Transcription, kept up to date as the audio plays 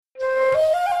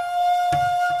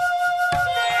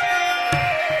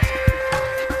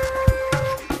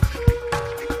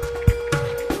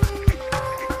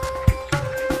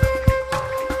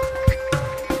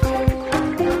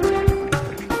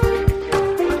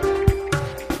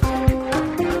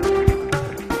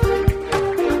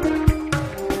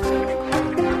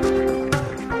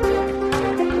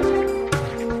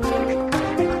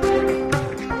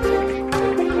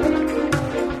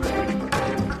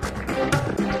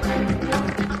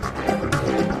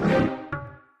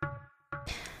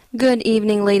Good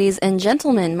evening, ladies and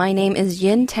gentlemen. My name is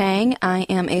Yin Tang. I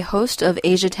am a host of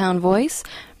Asiatown Voice.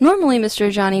 Normally, Mr.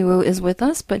 Johnny Wu is with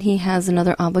us, but he has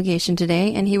another obligation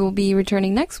today, and he will be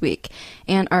returning next week.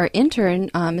 And our intern,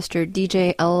 Mr.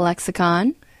 DJ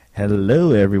Lexicon.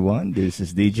 Hello, everyone. This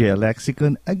is DJ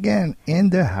Lexicon again in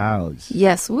the house.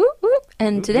 Yes, whoop, whoop.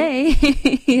 And today,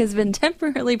 he has been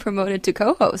temporarily promoted to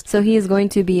co-host. So he is going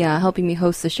to be helping me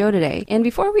host the show today. And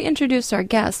before we introduce our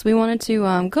guests, we wanted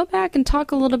to go back and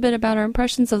talk a little bit about our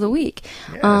impressions of the week.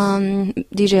 Yes.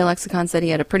 DJ Lexicon said he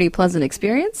had a pretty pleasant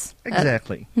experience.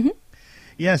 Exactly.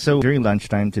 Yeah, so during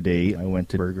lunchtime today, I went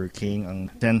to Burger King.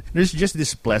 Then there's just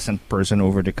this pleasant person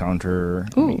over the counter.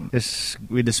 I mean, just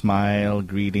with a smile,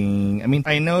 greeting. I mean,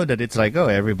 I know that it's like, oh,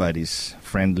 everybody's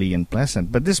friendly and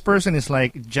pleasant. But this person is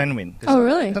like genuine. Oh,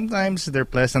 really? Sometimes their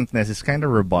pleasantness is kind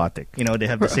of robotic. You know, they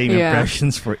have the same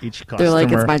impressions for each customer. They're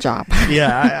like, it's my job.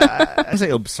 Yeah, I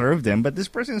observe them, but this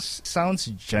person sounds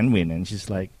genuine. And she's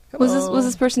like, Was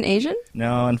this person Asian?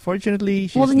 No, unfortunately,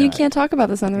 she's Well, then not. you can't talk about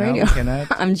this on the radio. We cannot.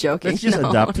 I'm joking. Let's just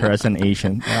adopt her as an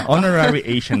Asian, honorary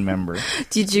Asian member.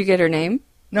 Did you get her name?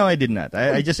 No, I did not.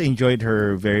 I just enjoyed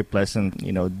her very pleasant,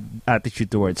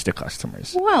 attitude towards the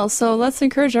customers. Well, so let's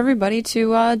encourage everybody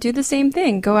to do the same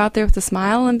thing. Go out there with a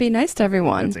smile and be nice to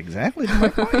everyone. That's exactly my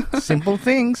point. Simple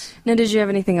things. Now, did you have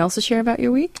anything else to share about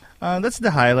your week? That's the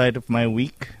highlight of my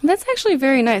week. That's actually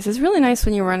very nice. It's really nice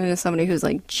when you run into somebody who's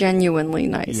like genuinely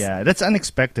nice. Yeah, that's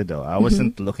unexpected though. I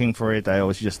wasn't looking for it. I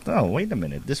was just, oh, wait a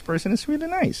minute. This person is really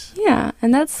nice. Yeah,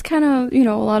 and that's kind of,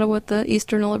 a lot of what the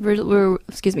Eastern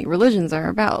religions are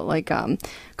about, like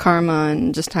karma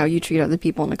and just how you treat other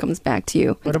people and it comes back to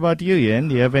you. What about you, Yen?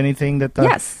 Do you have anything that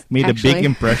made a big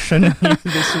impression on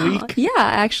you this week? Yeah,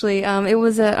 actually, it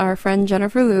was our friend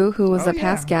Jennifer Liu, who was a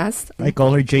past guest. I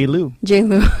call her J. Liu. J.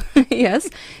 Liu. Yes,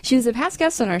 she was a past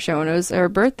guest on our show, and it was her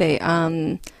birthday.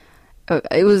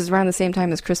 It was around the same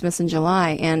time as Christmas in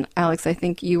July, and Alex, I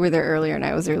think you were there earlier and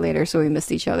I was there later, so we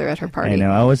missed each other at her party. I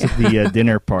know, I was at the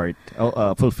dinner part,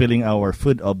 fulfilling our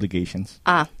food obligations.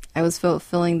 I was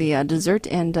fulfilling the dessert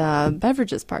and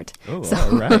beverages part. Oh,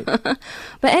 all right.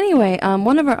 But anyway,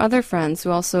 one of our other friends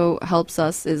who also helps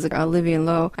us is Olivia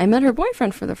Lowe. I met her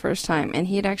boyfriend for the first time, and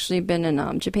he had actually been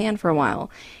in Japan for a while.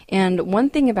 And one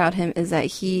thing about him is that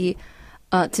he,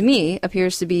 to me,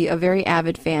 appears to be a very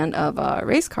avid fan of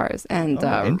race cars and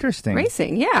interesting.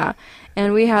 Racing. Yeah.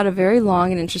 And we had a very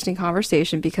long and interesting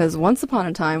conversation because once upon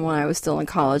a time when I was still in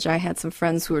college, I had some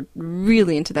friends who were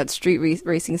really into that street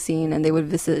racing scene, and they would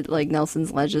visit like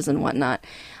Nelson's Ledges and whatnot.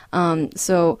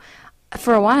 So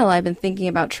for a while, I've been thinking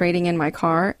about trading in my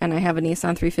car, and I have a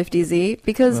Nissan 350Z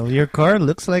because... Well, your car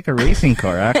looks like a racing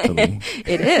car, actually.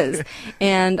 It is.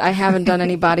 And I haven't done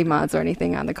any body mods or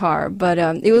anything on the car. But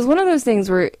it was one of those things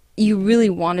where you really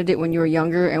wanted it when you were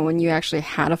younger, and when you actually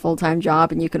had a full-time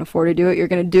job and you can afford to do it, you're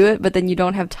going to do it, but then you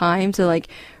don't have time to like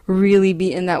really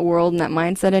be in that world and that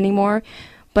mindset anymore.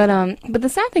 But the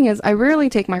sad thing is I rarely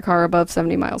take my car above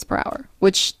 70 miles per hour,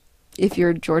 which... If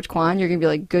you're George Kwan, you're going to be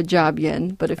like, good job,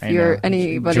 Yin. But if you're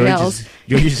anybody else...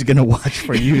 George is going to watch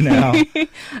for you now.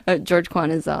 George Kwan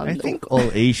is... I think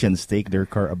all Asians take their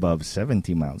car above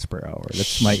 70 miles per hour.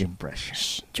 That's my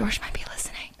impression. George might be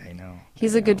listening. I know.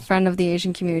 He's a good friend of the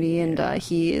Asian community, and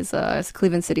he is a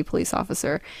Cleveland City police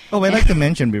officer. Oh, I'd like to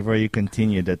mention before you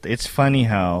continue that it's funny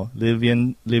how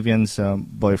Livian's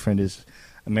boyfriend is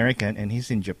American, and he's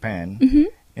in Japan,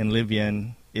 and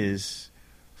Livian is...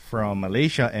 from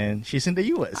Malaysia, and she's in the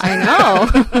U.S. I know.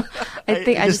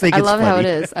 I love how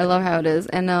it is.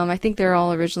 And I think they're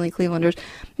all originally Clevelanders.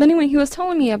 But anyway, he was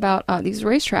telling me about these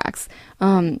racetracks,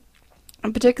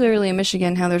 particularly in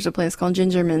Michigan, how there's a place called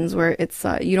Gingerman's where it's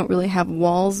you don't really have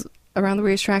walls around the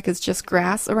racetrack. It's just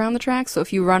grass around the track. So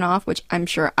if you run off, which I'm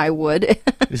sure I would.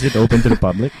 Is it open to the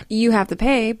public? You have to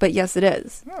pay, but yes, it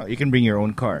is. Oh, you can bring your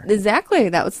own car. Exactly.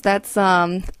 That's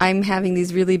I'm having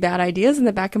these really bad ideas in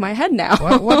the back of my head now.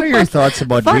 What are your thoughts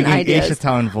about bringing ideas.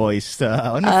 Asiatown Voice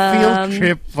on a field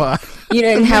trip?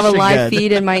 And have a live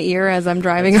feed in my ear as I'm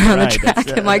driving around the track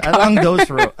in my car.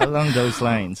 Along those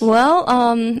lines. Well,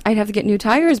 I'd have to get new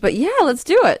tires, but yeah, let's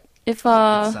do it. If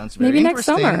maybe next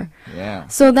summer. Yeah.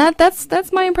 So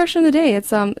that's my impression of the day. It's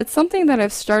something that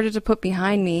I've started to put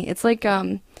behind me. It's like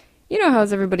you know how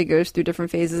everybody goes through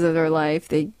different phases of their life.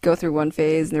 They go through one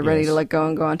phase and they're ready to let go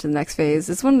and go on to the next phase.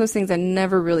 It's one of those things I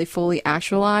never really fully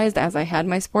actualized as I had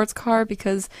my sports car,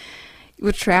 because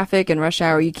with traffic and rush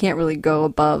hour, you can't really go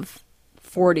above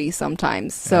 40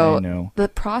 sometimes. So I know. the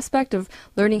prospect of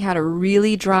learning how to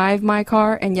really drive my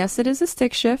car, and yes, it is a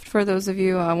stick shift for those of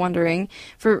you wondering,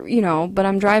 but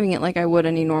I'm driving it like I would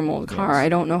any normal car. Yes. I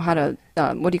don't know how to,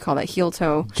 what do you call that, heel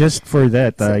toe? Just for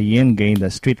that, Yin gained a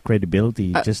street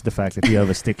credibility, just the fact that you have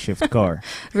a stick shift car.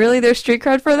 Really? There's street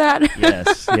cred for that?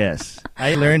 Yes.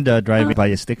 I learned driving by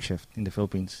a stick shift in the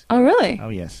Philippines. Oh, really? Oh,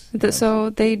 yes. So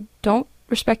they don't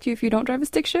respect you if you don't drive a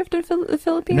stick shift in the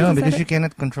Philippines? No, Is that because it? you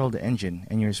cannot control the engine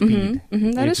and your speed.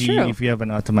 That is true. If you have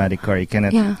an automatic car, you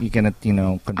cannot,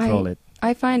 control it.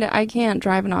 I find I can't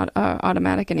drive an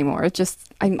automatic anymore. It's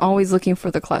just, I'm always looking for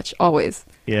the clutch, always.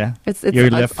 Yeah. It's your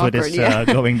left foot awkward, is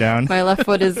going down. My left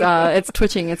foot is, it's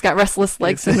twitching. It's got restless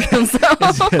leg syndrome. So.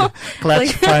 It's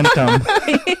clutch phantom.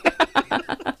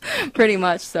 Pretty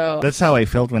much so. That's how I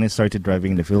felt when I started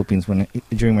driving in the Philippines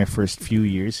during my first few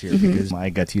years here, because I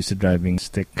got used to driving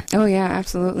stick. Oh, yeah,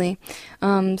 absolutely.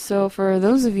 So for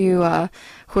those of you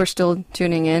who are still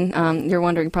tuning in, you're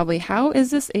wondering probably, how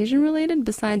is this Asian related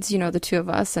besides, the two of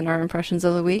us and our impressions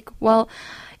of the week? Well,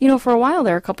 for a while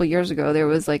there, a couple years ago, there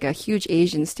was like a huge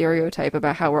Asian stereotype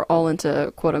about how we're all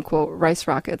into quote unquote rice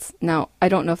rockets. Now, I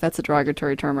don't know if that's a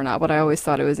derogatory term or not, but I always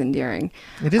thought it was endearing.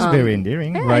 It is very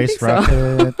endearing. Yeah, Rice I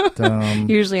think rocket. so.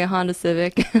 Usually a Honda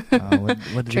Civic. What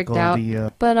do they Tricked call out.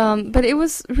 the... But it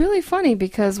was really funny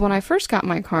because when I first got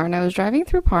my car and I was driving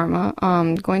through Parma,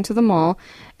 going to the mall,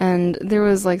 and there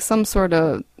was like some sort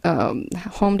of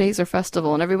home days or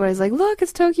festival, and everybody's like, look,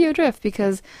 it's Tokyo Drift,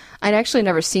 because I'd actually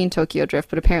never seen Tokyo Drift,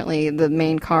 but apparently the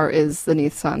main car is the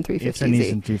Nissan 350Z. It's a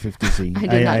Nissan 350Z. I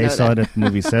did not know saw that. that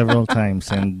movie several times,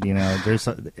 and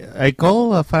I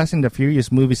call Fast and the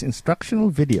Furious movies instructional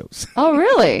videos. Oh,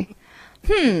 really?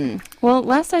 Well,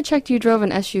 last I checked, you drove an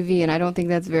SUV, and I don't think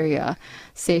that's very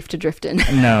safe to drift in.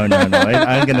 No.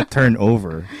 I'm going to turn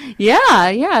over. Yeah,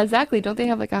 exactly. Don't they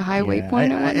have like a high weight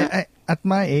point and whatnot? At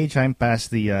my age, I'm past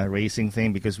the racing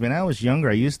thing, because when I was younger,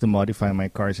 I used to modify my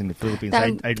cars in the Philippines.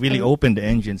 I'd really open the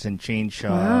engines and change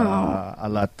a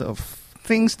lot of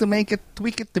things to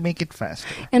tweak it to make it faster.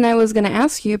 And I was going to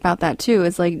ask you about that too.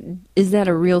 It's like, is that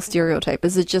a real stereotype?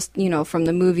 Is it just, from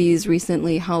the movies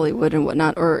recently, Hollywood and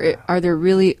whatnot, or are there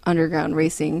really underground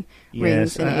racing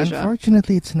rings in Asia?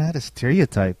 Unfortunately, it's not a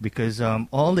stereotype, because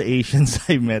all the Asians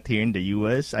I met here in the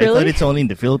U.S., Really? I thought it's only in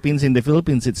the Philippines. In the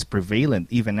Philippines, it's prevalent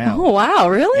even now. Oh, wow,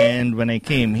 really? And when I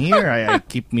came here, I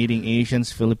keep meeting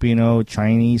Asians, Filipino,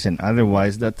 Chinese, and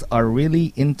otherwise that are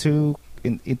really into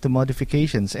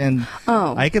modifications, and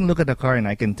I can look at a car and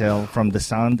I can tell from the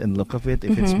sound and look of it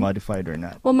if it's modified or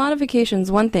not. Well,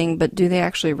 modification's one thing, but do they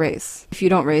actually race? If you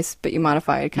don't race, but you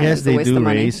modify it, kind of Yes, is a they waste do of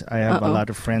money. race. I have a lot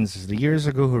of friends years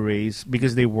ago who race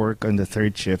because they work on the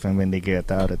third shift, and when they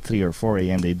get out at 3 or 4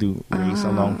 a.m., they do race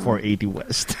along 480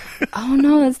 West. Oh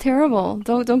no, that's terrible.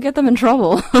 Don't get them in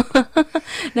trouble.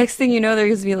 Next thing you know, there's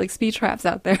going to be like speed traps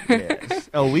out there. Yes.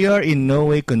 Oh, we are in no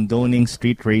way condoning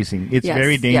street racing. It's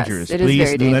very dangerous. Yes, it is Please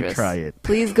very do dangerous. not try it.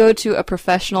 Please go to a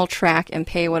professional track and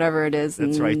pay whatever it is.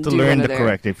 That's and right, to do learn one of the their-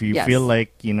 correct. If you Yes. feel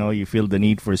like, you feel the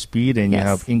need for speed and you Yes.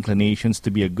 have inclinations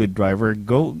to be a good driver,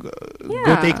 go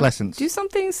Yeah. take lessons. Do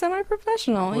something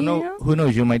semi-professional. Who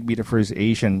knows, you might be the first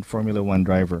Asian Formula One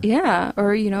driver. Yeah,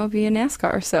 or, be a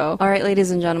NASCAR. So, all right,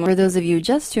 ladies and gentlemen, for those of you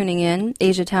just tuning in,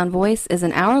 Asia Town Voice is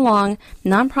an hour-long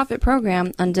nonprofit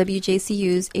program on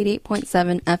WJCU's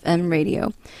 88.7 FM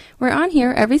radio. We're on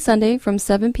here every Sunday from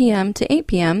 7 p.m. to 8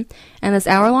 p.m., and this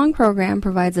hour-long program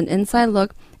provides an inside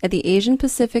look at the Asian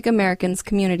Pacific Americans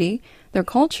community, their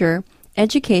culture,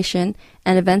 education,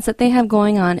 and events that they have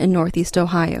going on in Northeast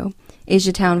Ohio.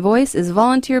 Asia Town Voice is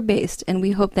volunteer-based, and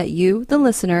we hope that you, the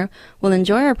listener, will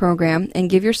enjoy our program and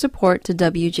give your support to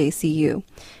WJCU.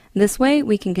 This way,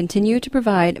 we can continue to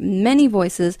provide many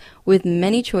voices with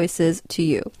many choices to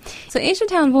you. So Asia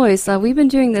Town Voice, we've been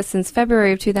doing this since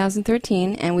February of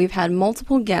 2013, and we've had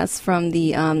multiple guests from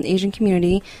the Asian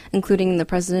community, including the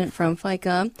president from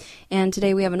FICA. And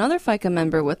today we have another FICA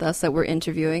member with us that we're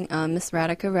interviewing, Miss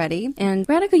Radhika Reddy. And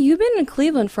Radhika, you've been in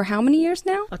Cleveland for how many years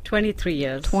now? 23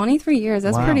 years. 23 years.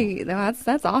 That's Wow. pretty.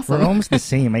 That's awesome. We're almost the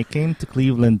same. I came to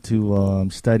Cleveland to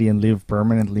study and live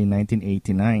permanently in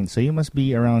 1989. So you must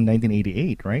be around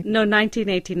 1988, right? No,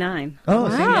 1989. Oh,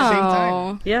 same time.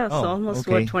 Wow. Yes, Oh, almost,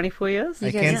 okay. 24 years? You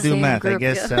I guys can't are do same math. I group.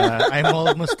 guess I'm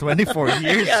almost 24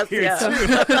 years Yes, here. yeah.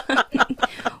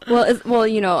 too.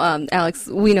 Well, Alex,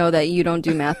 we know that you don't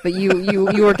do math, but you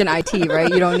work in IT, right?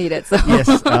 You don't need it. So. Yes,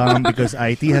 because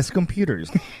IT has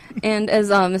computers. And as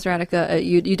Ms. Radhika,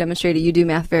 you demonstrated you do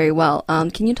math very well.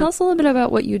 Can you tell us a little bit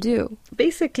about what you do?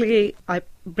 Basically, I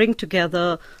bring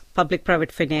together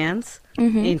public-private finance,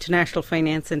 international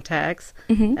finance and tax,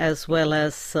 as well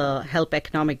as help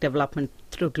economic development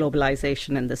through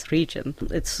globalization in this region.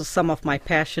 It's some of my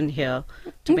passion here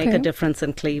to make a difference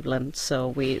in Cleveland. So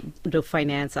we do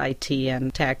finance, IT,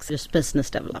 and tax, just business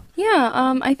development. Yeah,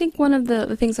 I think one of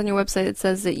the things on your website, it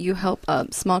says that you help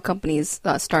small companies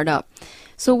start up.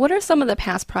 So what are some of the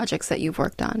past projects that you've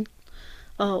worked on?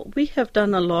 We have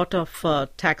done a lot of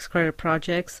tax credit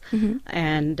projects,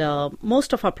 and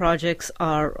most of our projects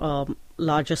are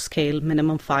larger scale,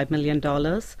 minimum $5 million.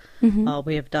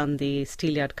 We have done the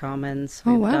Steelyard Commons,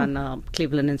 we've done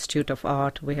Cleveland Institute of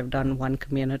Art, we have done One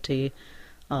Community,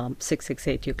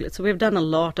 668 Euclid. So we've done a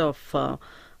lot of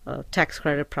tax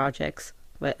credit projects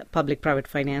where public-private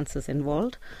finance is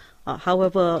involved.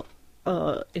 However,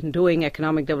 in doing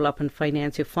economic development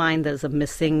finance, you find there's a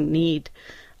missing need,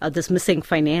 this missing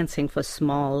financing for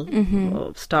small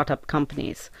startup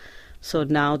companies. So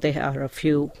now there are a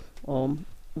few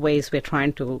ways we're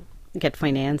trying to get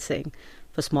financing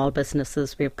for small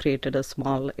businesses. We've created a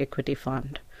small equity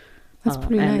fund. That's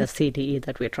pretty and nice. a CDE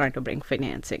that we're trying to bring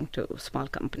financing to small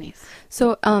companies.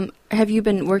 So have you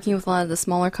been working with a lot of the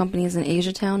smaller companies in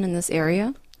Asiatown in this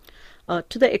area?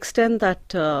 To the extent that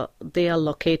they are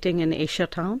locating in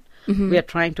Asiatown, we are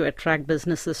trying to attract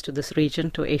businesses to this region,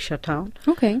 to Asiatown.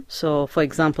 Okay. So, for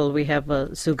example, we have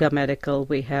Zuga Medical,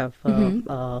 we have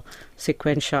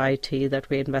Sequentia IT that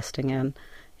we're investing in,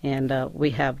 and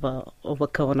we have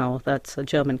Overcono, that's a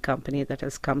German company that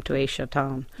has come to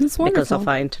Asiatown That's because wonderful. of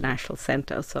our international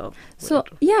center. So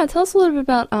yeah, tell us a little bit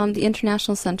about the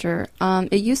International Center.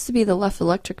 It used to be the Left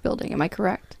Electric Building, am I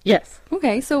correct? yes.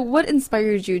 Okay, so what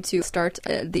inspired you to start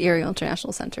the Ariel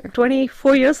International Center?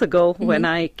 24 years ago, when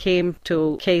I came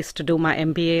to Case to do my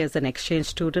MBA as an exchange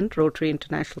student, Rotary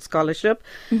International Scholarship,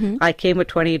 I came with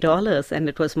 $20, and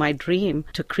it was my dream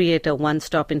to create a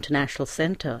one-stop international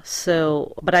center.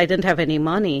 So, but I didn't have any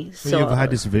money. So So you've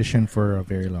had this vision for a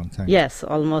very long time. yes,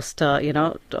 almost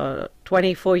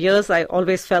 24 years. I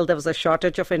always felt there was a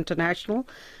shortage of international.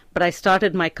 But I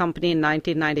started my company in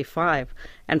 1995,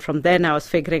 and from then I was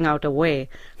figuring out a way.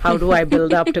 How do I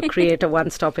build up to create a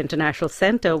one-stop international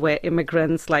center where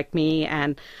immigrants like me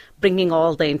and bringing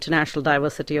all the international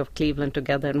diversity of Cleveland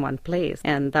together in one place?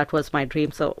 And that was my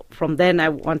dream. So from then I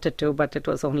wanted to, but it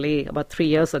was only about 3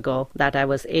 years ago that I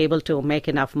was able to make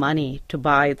enough money to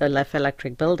buy the Left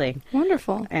Electric Building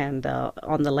Wonderful. and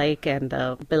on the lake and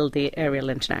build the Ariel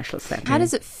International Center. How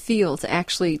does it feel to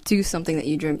actually do something that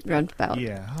you dreamt about?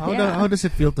 Yeah. Yeah. How does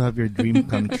it feel to have your dream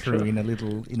come true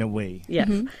in a way? Yes,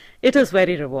 it is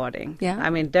very rewarding. Yeah. I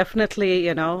mean, definitely,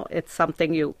 it's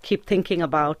something you keep thinking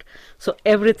about. So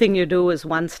everything you do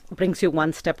brings you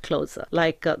one step closer.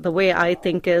 Like the way I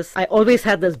think is, I always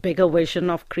had this bigger vision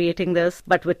of creating this,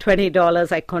 but with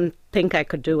 $20, I couldn't think I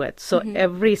could do it. So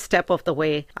every step of the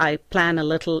way, I plan a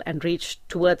little and reach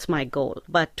towards my goal.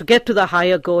 But to get to the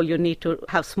higher goal, you need to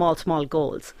have small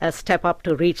goals, a step up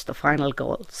to reach the final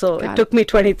goal. So Got it it. took me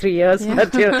 23 years,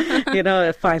 but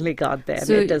I finally got there.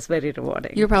 So and it is very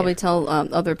rewarding. You'll probably tell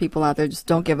other people out there, just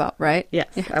don't give up, right? Yes,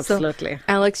 Yeah. So, absolutely.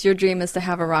 Alex, your dream is to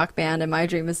have a rock band, and my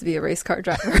dream is to be a race car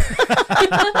driver.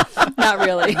 Not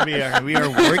really. We are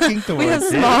working towards We have it.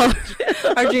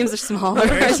 small. Our dreams are small.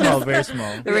 Very small, very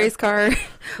small. The race car.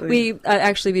 We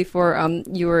actually, before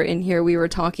you were in here, we were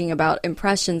talking about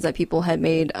impressions that people had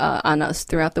made on us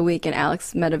throughout the week. And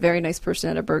Alex met a very nice person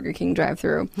at a Burger King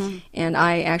drive-thru, and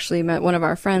I actually met one of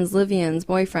our friends, Livian's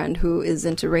boyfriend, who is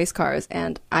into race cars.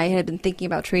 And I had been thinking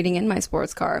about trading in my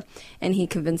sports car, and he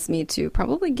convinced me to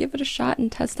probably give it a shot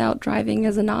and test out driving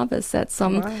as a novice at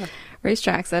some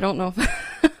racetracks. I don't know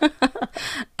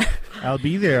if I'll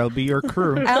be there. I'll be your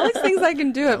crew. Alex thinks I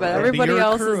can do it, but I'll be everybody your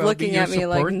else crew. is I'll looking be your at me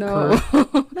like, support no.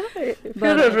 If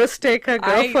But, you're a risk taker,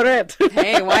 go for it.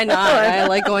 Hey, why not? I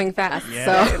like going fast. Yeah.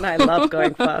 So, And I love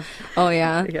going fast. oh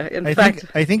yeah, Yeah, in I fact,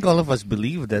 think all of us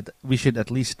believe that we should at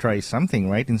least try something,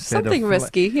 right? Instead something of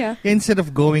risky, yeah. Instead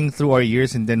of going through our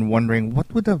years and then wondering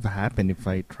what would have happened if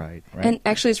I tried, right? And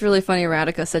actually, it's really funny.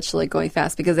 Radhika said she liked going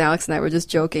fast because Alex and I were just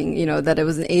joking, that it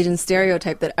was an Asian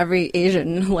stereotype that every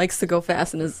Asian likes to go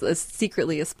fast and is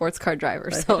secretly a sports car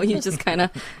driver. So you just kind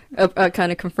of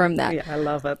confirm that. yeah, I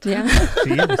love it. Yeah.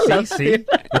 see,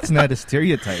 it's not a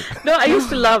stereotype. No, I used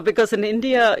to love because in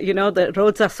India, the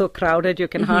roads are so crowded. You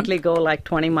can hardly go like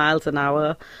 20 miles an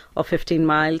hour or 15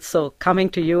 miles. So coming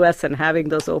to US and having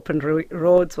those open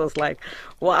roads was like,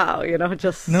 wow,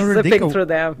 just No, zipping Radhika, through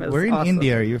them. Is where in awesome.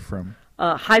 India are you from?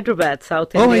 Hyderabad,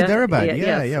 South Oh, India. Hyderabad.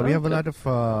 Yeah. yes. We have a lot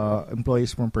of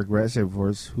employees from Progressive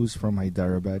who's from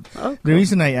Hyderabad. Oh, The cool.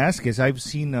 reason I ask is I've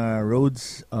seen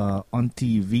roads on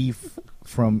TV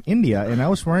from India, and I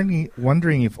was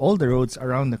wondering if all the roads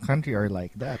around the country are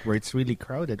like that, where it's really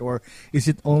crowded, or is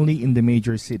it only in the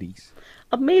major cities?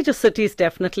 Major cities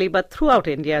definitely, but throughout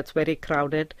India it's very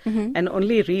crowded. And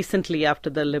only recently, after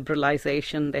the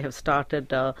liberalization, they have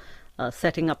started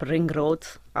setting up ring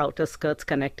roads, outer skirts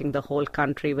connecting the whole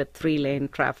country with 3-lane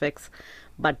traffics.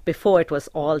 But before it was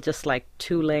all just like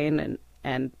 2-lane,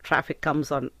 and traffic comes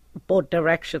on both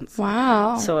directions.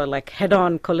 Wow. So like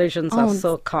head-on collisions are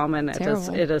so common.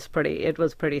 Terrible. It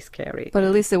was pretty scary. But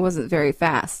at least it wasn't very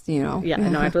fast, you know. Yeah,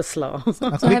 no, it was slow.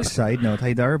 A quick side note,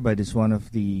 Hyderabad is one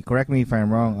of the, correct me if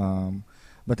I'm wrong,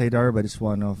 but Hyderabad is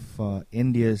one of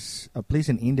India's, a place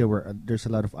in India where there's a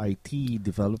lot of IT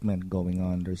development going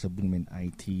on. There's a boom in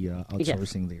IT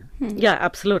outsourcing there. Yeah,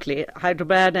 absolutely.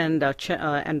 Hyderabad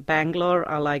and Bangalore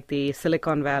are like the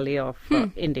Silicon Valley of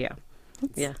India.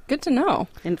 That's good to know.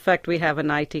 In fact, we have an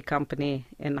IT company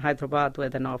in Hyderabad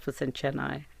with an office in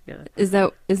Chennai. Yeah. Is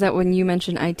that when you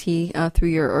mention IT through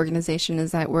your organization,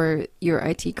 is that where your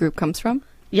IT group comes from?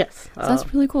 Yes. So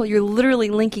that's really cool. You're literally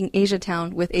linking Asia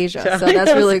Town with Asia, so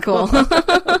that's really cool.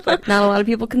 Not a lot of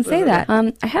people can say that.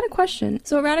 I had a question.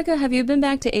 So, Radhika, have you been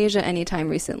back to Asia anytime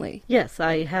recently? Yes,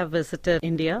 I have visited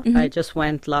India. I just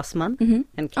went last month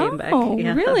and came back. Oh,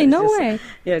 really? No way.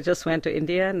 Yeah, just went to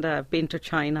India, and I've been to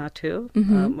China too.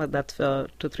 But that's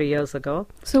 2-3 years ago.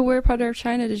 So where part of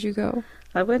China did you go?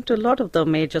 I went to a lot of the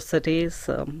major cities.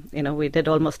 We did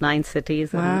almost 9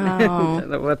 cities Wow.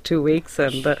 in about 2 weeks,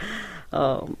 and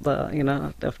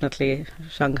definitely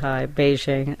Shanghai,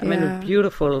 Beijing. I mean,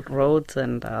 beautiful roads,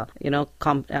 and I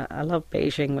love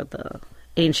Beijing with the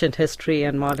ancient history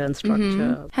and modern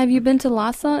structure. Have you been to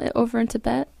Lhasa over in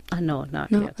Tibet? No,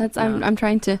 not yet. I'm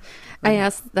trying to. I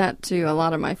asked that to a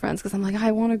lot of my friends because I'm like,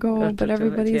 I want to go, but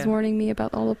everybody's warning me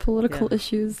about all the political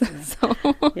issues. So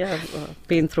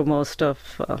been through most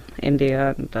of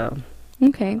India, and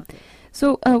okay.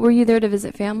 So were you there to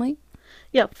visit family?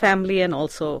 Yeah, family, and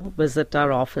also visit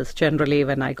our office. Generally,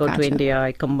 when I go to India,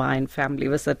 I combine family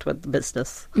visit with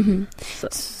business.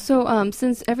 So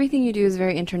since everything you do is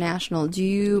very international, do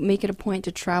you make it a point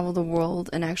to travel the world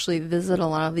and actually visit a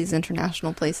lot of these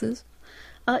international places?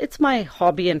 It's my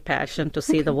hobby and passion to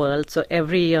see the world. So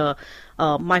every year,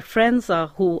 my friends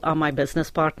who are my business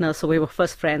partners, so we were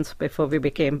first friends before we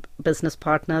became business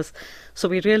partners. So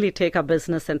we really take our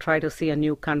business and try to see a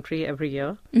new country every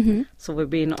year. So we've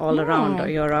been all around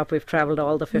Europe. We've traveled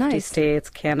all the 50 states,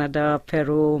 Canada,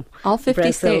 Peru, all 50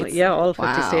 Brazil. states? Yeah, all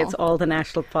 50 states, all the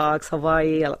national parks,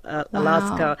 Hawaii,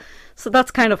 Alaska. So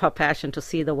that's kind of our passion, to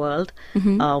see the world.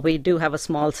 We do have a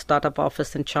small startup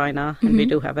office in China, and we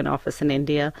do have an office in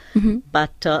India.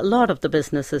 But a lot of the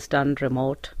business is done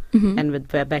remote. And with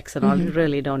WebEx and all, you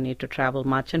really don't need to travel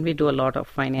much. And we do a lot of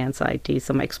finance, IT,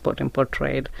 some export-import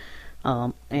trade,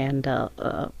 and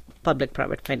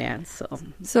public-private finance.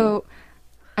 So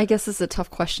I guess this is a tough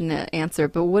question to answer,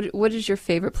 but what is your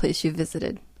favorite place you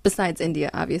visited? Besides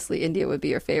India, obviously, India would be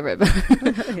your favorite.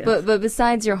 But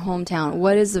besides your hometown,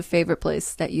 what is the favorite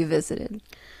place that you visited?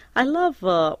 I love,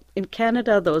 in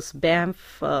Canada, those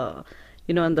Banff, and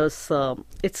those,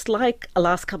 it's like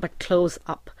Alaska but close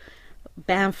up.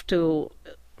 Banff to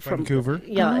Vancouver?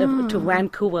 To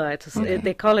Vancouver.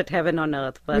 They call it heaven on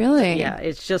earth. But really? Yeah,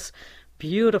 it's just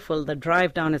beautiful. The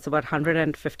drive down is about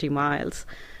 150 miles.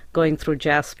 Going through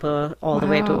Jasper all the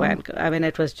way to Vancouver. I mean,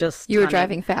 it was just... You were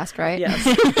driving fast, right? Yes.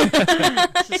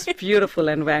 Just beautiful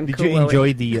in Vancouver. Did you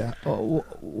enjoy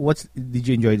did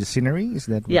you enjoy the scenery? Is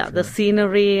that the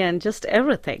scenery and just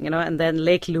everything, and then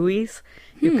Lake Louise.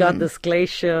 You've got this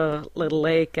glacier little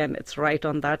lake, and it's right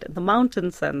on that. The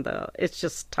mountains, and it's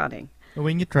just stunning.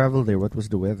 When you traveled there, what was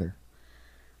the weather?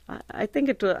 I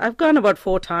think I've gone about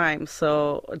 4 times,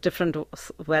 so different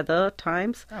weather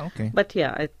times. Oh, okay. But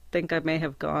yeah, I think I may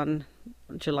have gone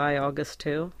July, August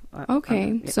too.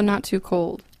 Okay, so not too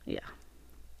cold. Yeah.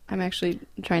 I'm actually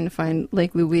trying to find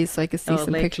Lake Louise so I can see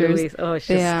some Lake pictures. Louise. Oh, it's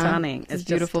just stunning. It's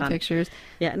beautiful pictures.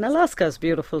 Yeah, and Alaska is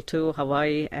beautiful too,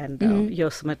 Hawaii and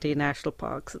Yosemite National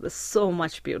Parks. There's so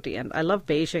much beauty, and I love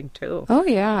Beijing too. Oh,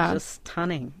 yeah. Just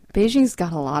stunning. Beijing's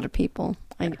got a lot of people.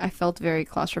 I felt very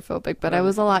claustrophobic, but I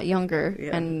was a lot younger,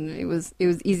 and it was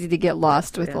easy to get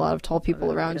lost with a lot of tall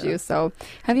people around you. So,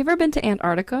 have you ever been to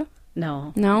Antarctica?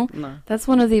 No. No? That's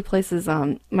one of the places,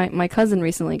 my cousin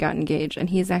recently got engaged, and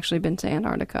he's actually been to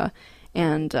Antarctica,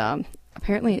 and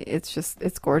apparently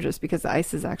it's gorgeous because the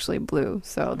ice is actually blue.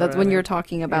 So that's when you're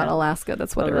talking about Alaska,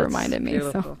 that's what it reminded me.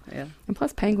 Beautiful. So, and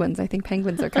plus penguins. I think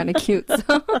penguins are kind of cute.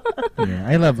 So. Yeah,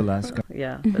 I love Alaska.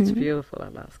 Yeah, that's beautiful,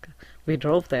 Alaska. We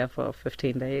drove there for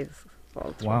 15 days.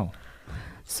 Wow.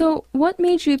 So what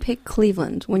made you pick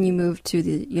Cleveland when you moved to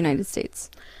the United States?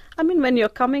 I mean, when you're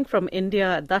coming from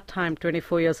India at that time,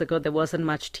 24 years ago, there wasn't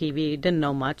much TV, didn't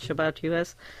know much about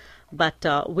US. But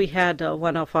we had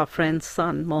one of our friends'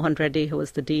 son, Mohan Reddy, who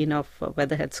was the dean of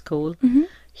Weatherhead School.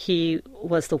 He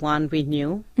was the one we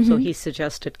knew, so he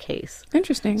suggested Case.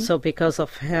 Interesting. So because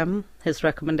of him, his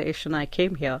recommendation, I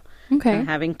came here. Okay. And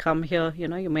having come here,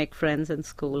 you make friends in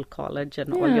school, college,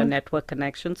 and all your network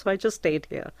connections. So I just stayed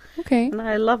here. Okay. And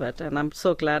I love it. And I'm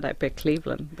so glad I picked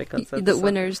Cleveland because The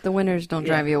winters don't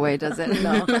drive you away, does it?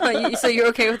 No. So you're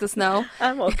okay with the snow?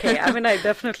 I'm okay. I mean, I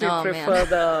definitely prefer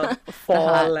the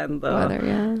fall and the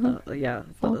weather,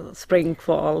 the spring,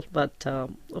 fall, but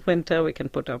winter we can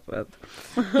put up with.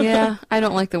 Yeah, I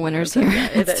don't like the winters here.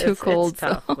 It's too cold. It's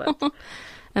tough, but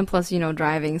and plus,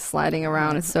 driving, sliding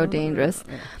around is so dangerous.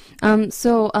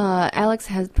 So Alex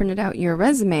has printed out your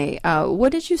resume.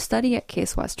 What did you study at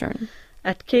Case Western?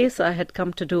 At Case, I had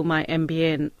come to do my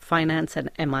MBA in finance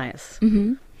and MIS.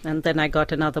 And then I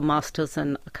got another master's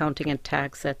in accounting and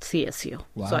tax at CSU.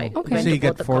 Wow. So, So you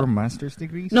got 4 master's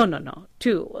degrees? No,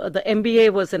 2. The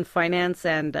MBA was in finance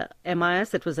and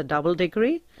MIS. It was a double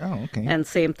degree. Oh, okay. And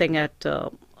same thing at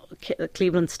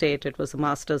Cleveland State. It was a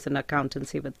master's in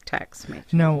accountancy with tax major.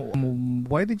 Now,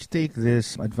 why did you take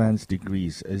this advanced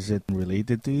degrees? Is it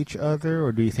related to each other,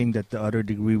 or do you think that the other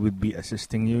degree would be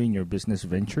assisting you in your business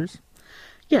ventures?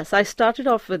 Yes, I started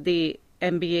off with the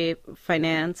MBA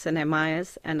Finance and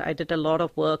MIS, and I did a lot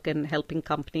of work in helping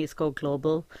companies go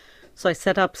global. So I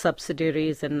set up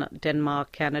subsidiaries in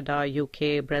Denmark, Canada,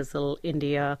 UK, Brazil,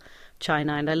 India,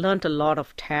 China, and I learned a lot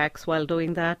of tax while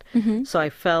doing that. So I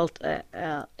felt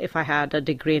if I had a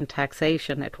degree in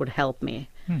taxation, it would help me.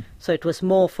 So it was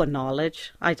more for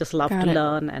knowledge. I just love to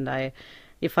learn, and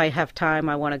if I have time,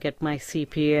 I want to get my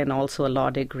CPA and also a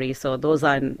law degree. So those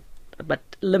are but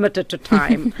limited to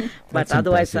time. But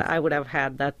otherwise, I would have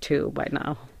had that too by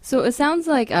now. So it sounds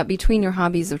like between your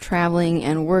hobbies of traveling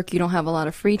and work, you don't have a lot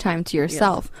of free time to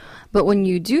yourself. Yes. But when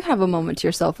you do have a moment to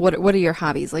yourself, what are your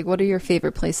hobbies? Like, what are your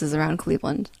favorite places around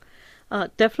Cleveland?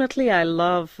 Definitely, I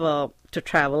love to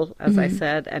travel, as I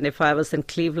said. And if I was in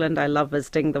Cleveland, I love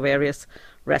visiting the various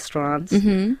restaurants.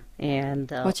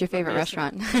 And what's your favorite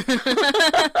restaurant?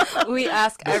 We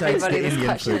ask everybody this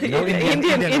question. No,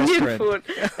 Indian food.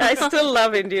 I still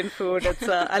love Indian food.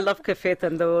 I love Cafe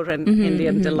Tandoor and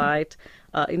Indian Delight.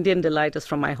 Indian Delight is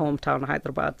from my hometown,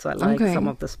 Hyderabad, so I like some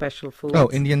of the special foods. Oh,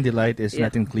 Indian Delight is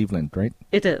not in Cleveland, right?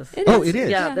 It is. It is?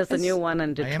 Yeah, there's a new one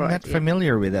in Detroit. I am not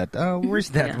familiar with that. Where's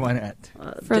that one at?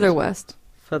 Further west.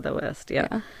 Further west,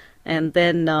 yeah. And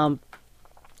then,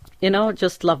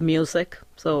 just love music.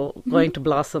 So going to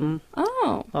Blossom.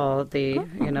 Oh. Or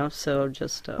so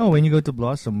just... when you go to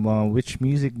Blossom, which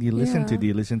music do you listen to? Do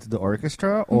you listen to the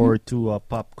orchestra or to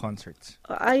pop concerts?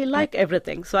 I like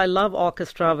everything. So I love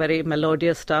orchestra, very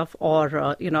melodious stuff. Or,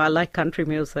 I like country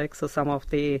music. So some of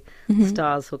the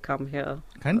stars who come here.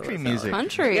 Country music?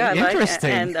 Country. Yeah,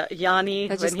 interesting. And Yanni,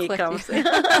 when he comes.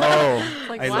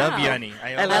 I love Yanni.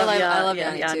 I love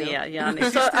Yanni too.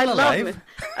 Yanni. So I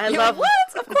love... What?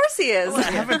 Of course he is. Well,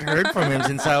 I haven't heard from him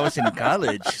since I was in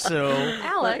college, so...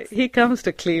 Alex. He comes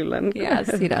to Cleveland.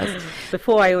 Yes, he does.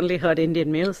 Before I only heard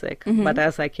Indian music, but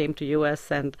as I came to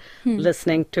U.S. and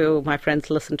listening to my friends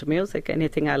listen to music,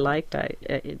 anything I liked, I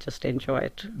just enjoy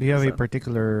it. Do you have a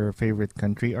particular favorite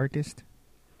country artist?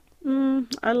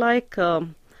 I like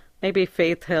maybe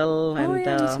Faith Hill. And, me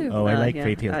too. I like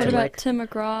Faith Hill. What about Tim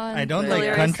McGraw? I don't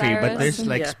like country, but there's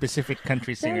specific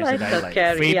country singers that I like.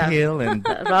 Faith Hill and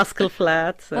Rascal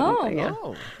Flatts. And,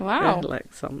 wow! I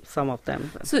like some of them.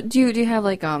 So do you have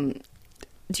like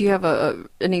do you have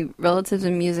any relatives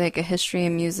in music, a history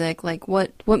in music? Like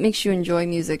what makes you enjoy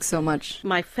music so much?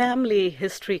 My family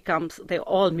history they're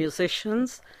all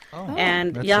musicians.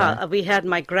 And we had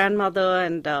my grandmother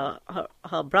and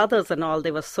her brothers and all.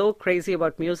 They were so crazy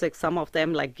about music. Some of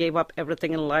them gave up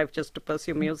everything in life just to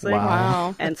pursue music.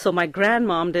 Wow. And so my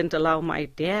grandmom didn't allow my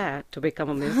dad to become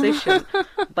a musician.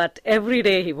 But every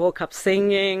day he woke up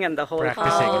singing and the whole practicing,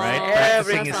 house. right?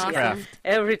 Practicing his craft.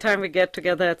 Every time we get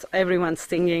together, everyone's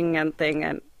singing and thing.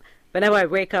 And whenever I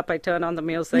wake up, I turn on the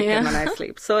music and when I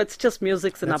sleep. So it's just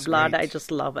music's in our blood. Great. I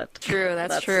just love it. True,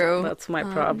 that's true. That's my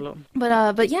problem.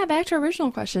 But yeah, back to our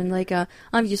original question. Like,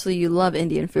 obviously you love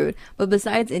Indian food, but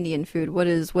besides Indian food, what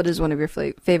is one of your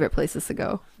favorite places to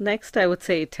go? Next, I would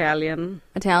say Italian.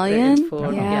 Italian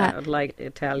food. Yeah. I like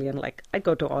Italian. Like I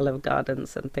go to Olive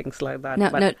Gardens and things like that.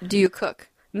 No, do you cook?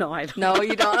 No, I don't. No,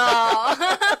 you don't.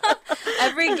 Oh.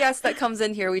 Every guest that comes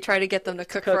in here, we try to get them to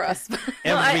cook for us.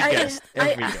 Every guest.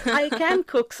 I can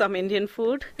cook some Indian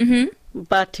food,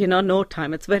 but no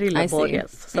time. It's very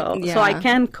laborious. So I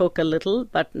can cook a little,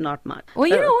 but not much. Well,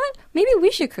 you know what? maybe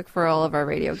we should cook for all of our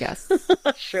radio guests.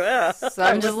 Sure. So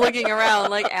I'm just looking around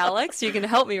like, Alex, you can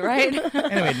help me, right?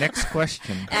 Anyway, next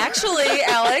question. Actually,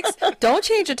 Alex, don't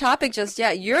change the topic just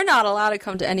yet. You're not allowed to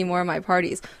come to any more of my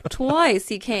parties. Twice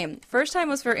he came. First time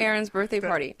was for Aaron's birthday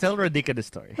party. Tell Radhika the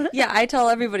story. Yeah, I tell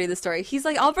everybody the story. He's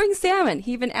like, I'll bring salmon.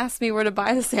 He even asked me where to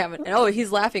buy the salmon. And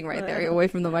he's laughing right there, away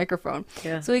from the microphone.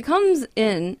 Yeah. So he comes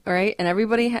in, right, and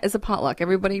everybody is a potluck.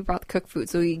 Everybody brought cooked food.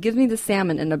 So he gives me the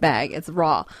salmon in a bag. It's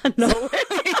raw. No.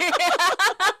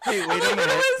 Hey, wait a minute.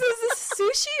 Is this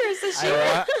sushi or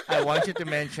sashimi? I want you to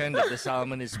mention that the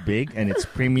salmon is big and it's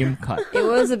premium cut. It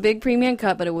was a big premium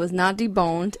cut, but it was not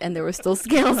deboned, and there were still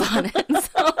scales on it.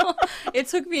 So it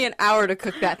took me an hour to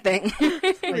cook that thing.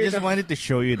 I just wanted to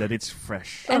show you that it's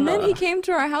fresh. And then he came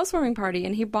to our housewarming party,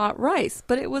 and he bought rice,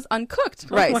 but it was uncooked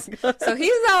rice. So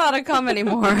he's not allowed to come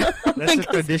anymore. That's a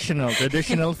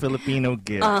traditional Filipino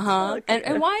gift. Okay.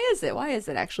 And why is it? Why is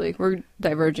it actually? We're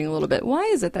diverging a little bit. Why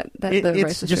is it that the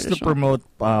rice is it's just to traditional?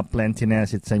 promote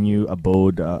plentiness. It's a new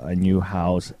abode, a new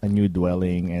house, a new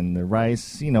dwelling, and the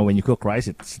rice. When you cook rice,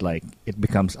 it's like it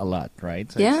becomes a lot,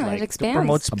 right? So Yeah, it's like it expands. to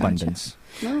promote Gotcha. abundance.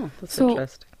 No, that's So,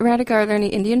 interesting. Radhika, are there any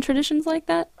Indian traditions like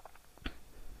that?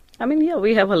 I mean, yeah,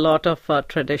 we have a lot of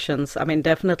traditions. I mean,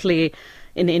 definitely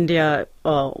in India,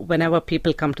 whenever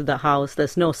people come to the house,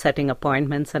 there's no setting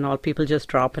appointments and all. People just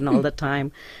drop in all the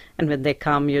time. And when they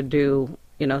come, you do,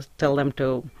 tell them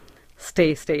to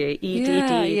stay, eat,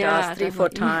 ask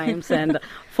 3-4 times and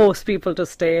force people to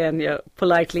stay. And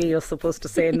politely, you're supposed to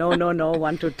say no,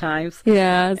 1-2 times.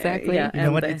 Yeah, exactly. Yeah. You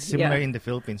know what? And, It's similar yeah. in the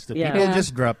Philippines too. Yeah. People Yeah.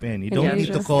 just drop in. You Yeah, don't need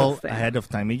to just call the same. ahead of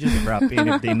time. You just drop in.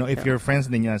 If they know, if you're friends,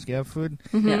 then you ask, "You have food?"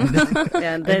 Yeah.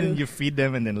 Yeah, And then you feed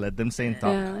them, and then let them stay and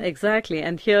talk. Yeah. Exactly.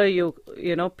 And here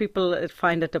people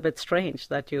find it a bit strange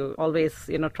that you always,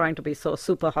 trying to be so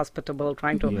super hospitable,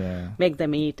 trying to Yeah. make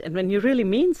them eat. And when you really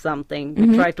mean something,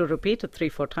 you try to repeat it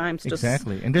 3-4 times.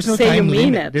 Exactly, and there's no say you time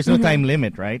mean limit. it. There's no time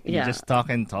limit, right? You Yeah. just talk,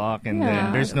 and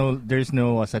Yeah. then there's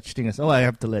no such thing as I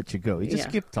have to let you go. You just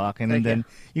Yeah. keep talking, and then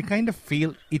you kind of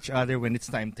feel each other when it's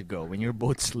time to go. When you're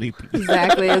both sleepy.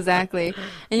 Exactly.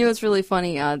 And what's really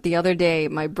funny, the other day,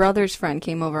 my brother's friend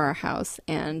came over our house,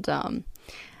 and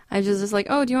I was just like,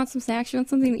 oh, do you want some snacks? You want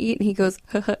something to eat? And he goes,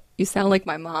 you sound like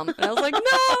my mom. And I was like,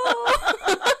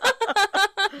 no!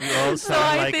 We all So sound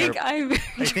I like think our, I'm very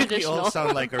I think we all traditional.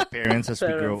 sound like our parents as we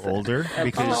grow Parents. older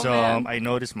because Oh, man. I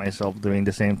noticed myself doing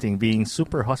the same thing, being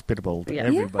super hospitable to Yeah.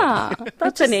 everybody. Yeah.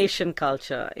 That's an Asian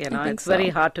culture, think It's very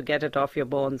so. hard to get it off your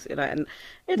bones, and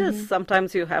it is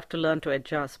sometimes you have to learn to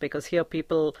adjust because here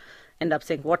people end up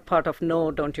saying, what part of no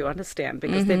don't you understand?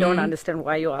 Because they don't understand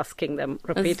why you're asking them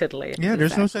repeatedly. Yeah,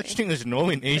 there's no Exactly. such thing as no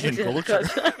in Asian culture.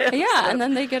 Yeah, and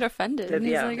then they get offended. And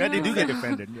he's Yeah. like, Yeah, they do "Oh." get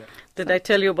offended. Yeah. Did I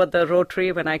tell you about the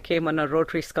Rotary when I came on a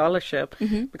Rotary scholarship?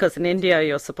 Because in India,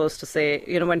 you're supposed to say,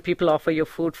 when people offer you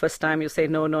food first time, you say,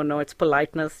 no, it's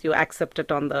politeness. You accept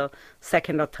it on the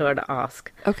second or third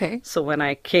ask. Okay. So when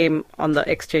I came on the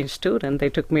exchange student, they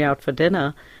took me out for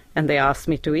dinner and they asked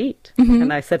me to eat.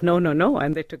 And I said, no.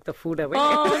 And they took the food away.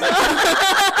 Oh, no.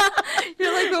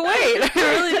 You're like, but wait, I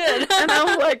really did. And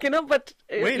I'm like, but...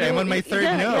 Wait, I'm on my third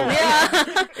no.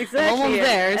 Yeah. Exactly. Almost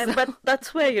there. And, but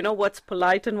that's where, what's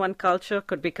polite in one culture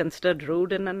could be considered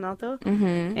rude in another.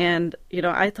 And,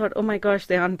 I thought, oh my gosh,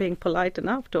 they aren't being polite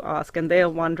enough to ask. And they are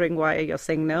wondering why you're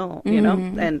saying no,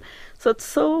 And so it's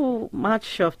so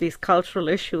much of these cultural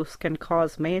issues can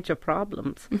cause major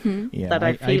problems Yeah, that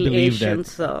I feel believe that.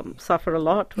 Asians suffer a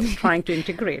lot with trying to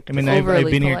integrate. I mean, I've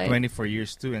overly been here polite. 24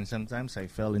 years too, and sometimes I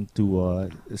fell into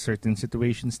certain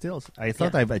situations still. I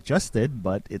thought Yeah. I've adjusted,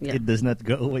 but Yeah. it does not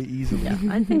go away easily. Yeah,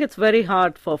 I think it's very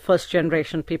hard for first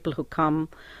generation people who come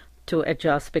to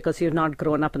adjust because you've not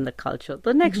grown up in the culture.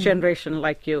 The next generation,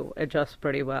 like you, adjusts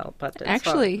pretty well. But it's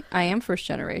Actually, I am first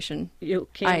generation. hard. You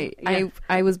came,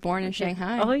 I was born in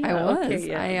Shanghai. Oh, yeah, I was. okay,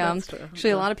 yeah, that's true.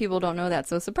 Actually, a lot of people don't know that,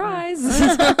 so surprise.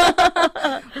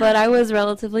 But I was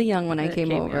relatively young when I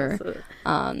came over.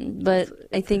 But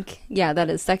I think, that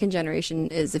is second generation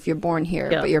is if you're born here,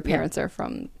 Yeah, but your yeah. parents are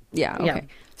from. Yeah, okay. Yeah.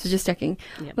 So just checking.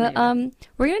 Yeah, But maybe.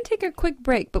 we're going to take a quick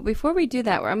break. But before we do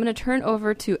that, I'm going to turn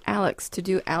over to Alex to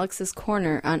do Alex's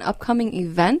Corner on upcoming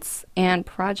events and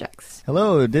projects.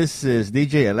 Hello, this is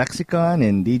DJ Alexicon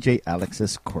and DJ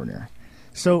Alex's Corner.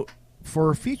 So,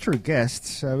 for future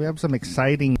guests, we have some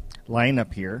exciting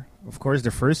lineup here. Of course,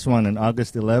 the first one on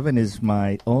August 11 is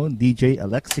my own DJ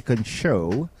Alexicon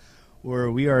show,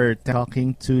 where we are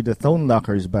talking to the Tone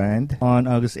Lockers Band. On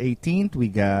August 18th, we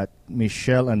got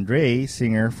Michelle Andre,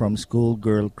 singer from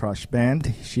Schoolgirl Crush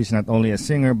Band. She's not only a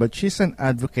singer, but she's an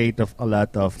advocate of a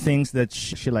lot of things that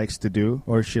she likes to do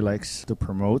or she likes to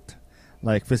promote.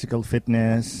 like physical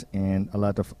fitness and a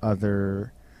lot of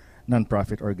other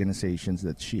nonprofit organizations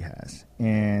that she has.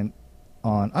 And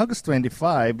on August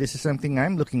 25, this is something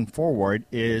I'm looking forward,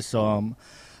 is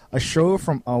a show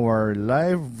from our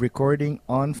live recording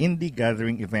on Indie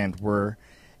Gathering event where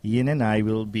Yin and I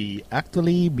will be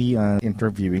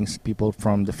interviewing people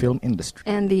from the film industry.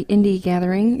 And the Indie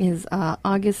Gathering is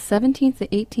August 17th to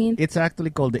 18th. It's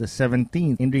actually called the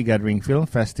 17th Indie Gathering Film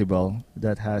Festival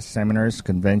that has seminars,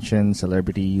 conventions,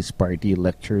 celebrities, party,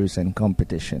 lectures, and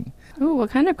competition. Ooh,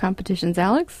 what kind of competitions,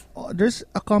 Alex? There's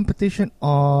a competition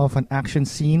of an action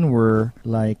scene where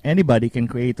like anybody can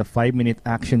create a 5-minute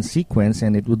action sequence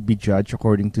and it would be judged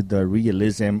according to the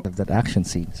realism of that action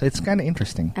scene. So it's kind of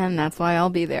interesting. And that's why I'll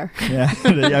be there. Yeah,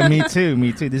 me too.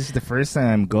 This is the first time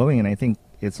I'm going, and I think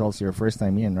it's also your first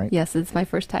time in, right? Yes, it's my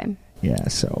first time. Yeah,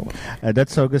 so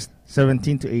that's August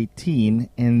 17 to 18.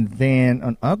 And then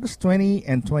on August 20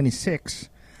 and 26,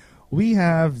 we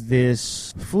have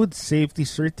this food safety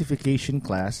certification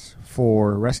class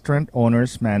for restaurant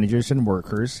owners, managers, and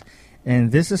workers.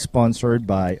 And this is sponsored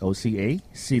by OCA,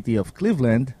 City of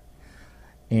Cleveland,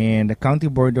 and the County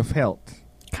Board of Health.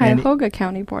 Cuyahoga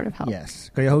County Board of Health. Yes,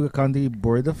 Cuyahoga County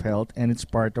Board of Health, and it's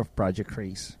part of Project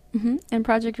RAISE. Mm-hmm. And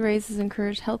Project RAISE has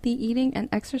encouraged healthy eating and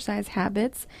exercise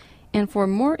habits. And for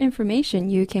more information,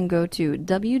 you can go to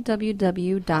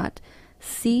www.ccb,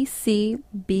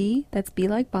 that's B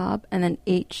like Bob, and then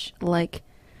H like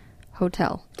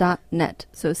hotel.net.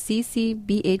 So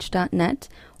ccbh.net.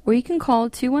 Or you can call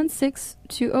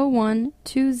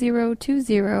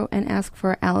 216-201-2020 and ask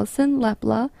for Allison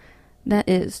Lepla. That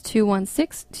is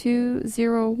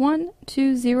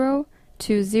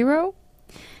 216-201-2020.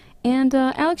 And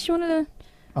Alex, you want to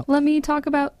let me talk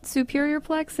about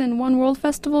Superiorplex and One World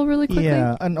Festival really quickly?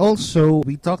 Yeah, and also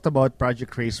we talked about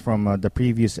Project RAISE from the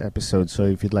previous episode, so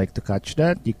if you'd like to catch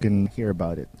that, you can hear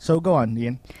about it. So go on,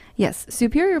 Ian. Yes,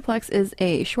 Superiorplex is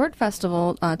a short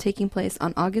festival taking place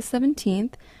on August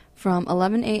 17th from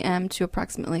 11 a.m. to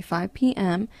approximately 5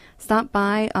 p.m. Stop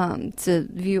by to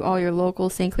view all your local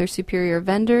St. Clair Superior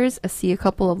vendors, see a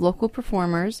couple of local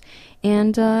performers,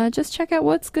 and just check out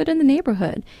what's good in the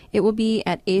neighborhood. It will be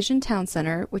at Asian Town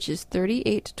Center, which is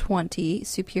 3820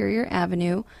 Superior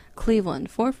Avenue,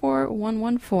 Cleveland,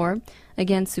 44114.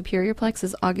 Again, Superiorplex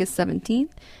is August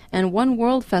 17th, and One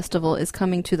World Festival is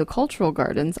coming to the Cultural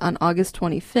Gardens on August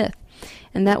 25th.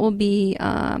 And that will be,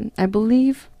 I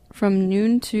believe, from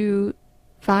noon to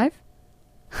 5?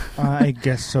 I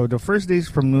guess so. The first day is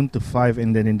from noon to 5,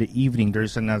 and then in the evening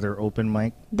there's another open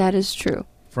mic. That is true.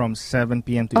 From 7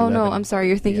 p.m. to 11. Oh, no, I'm sorry.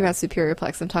 You're thinking about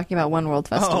Superiorplex. I'm talking about One World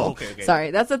Festival. Oh, okay.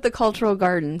 Sorry. That's at the Cultural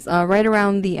Gardens, right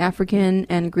around the African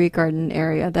and Greek Garden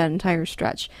area, that entire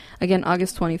stretch. Again,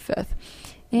 August 25th.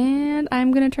 And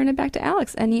I'm going to turn it back to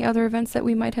Alex. Any other events that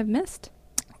we might have missed?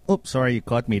 Oops, sorry, you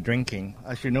caught me drinking.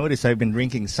 As you notice, I've been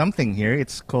drinking something here.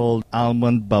 It's called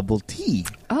almond bubble tea.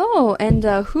 Oh, and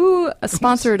who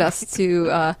sponsored us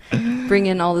to bring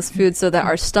in all this food so that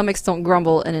our stomachs don't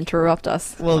grumble and interrupt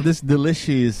us? Well, this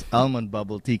delicious almond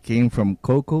bubble tea came from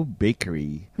Coco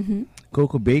Bakery. Mm-hmm.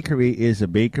 Coco Bakery is a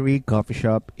bakery, coffee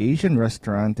shop, Asian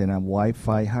restaurant, and a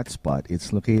Wi-Fi hotspot.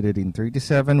 It's located in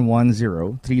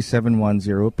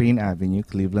 3710 Payne Avenue,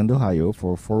 Cleveland, Ohio,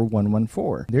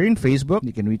 44114. They're in Facebook.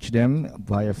 You can reach them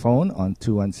via phone on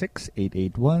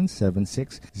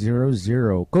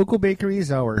 216-881-7600. Coco Bakery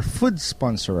is our food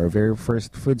sponsor, our very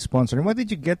first food sponsor. And what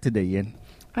did you get today, Ian?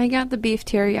 I got the beef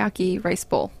teriyaki rice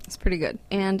bowl. It's pretty good.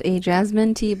 And a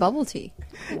jasmine tea bubble tea.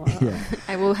 Wow. Yeah.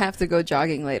 I will have to go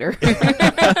jogging later.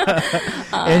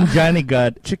 And Johnny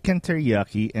got chicken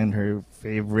teriyaki and her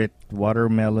favorite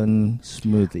watermelon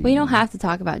smoothie. We don't have to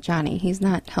talk about Johnny. He's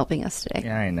not helping us today.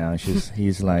 Yeah, I know.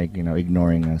 He's like,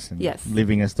 ignoring us and yes,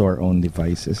 leaving us to our own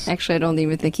devices. Actually, I don't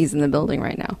even think he's in the building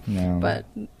right now. No. But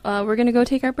we're going to go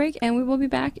take our break, and we will be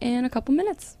back in a couple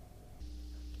minutes.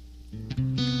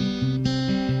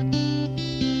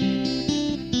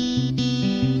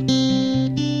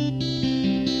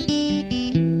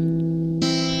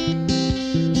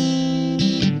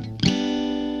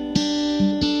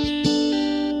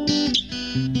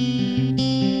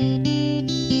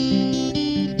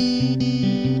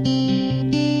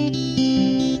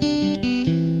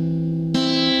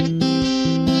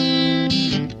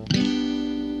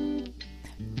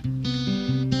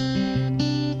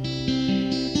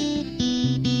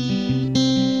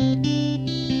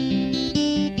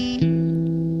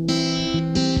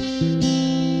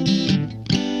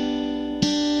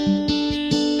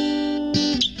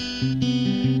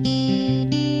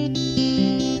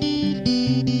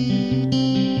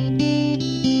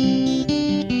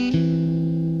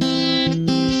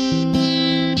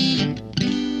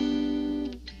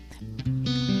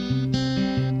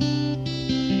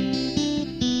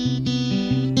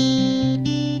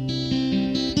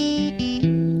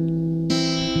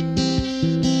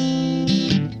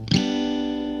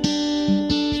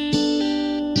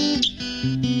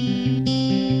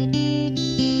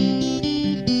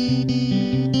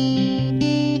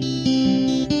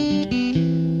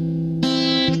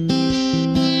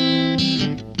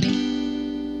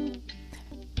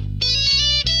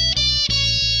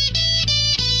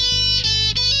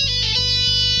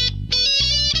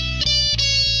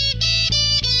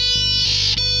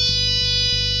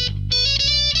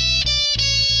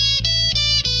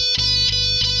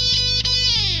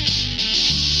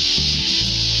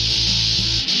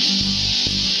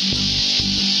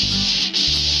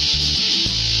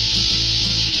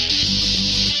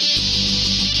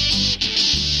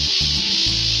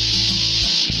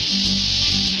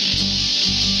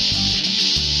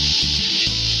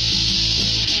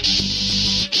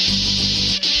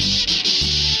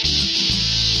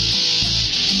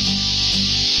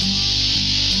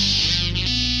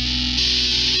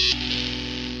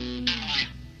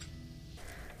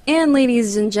 And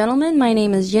ladies and gentlemen, my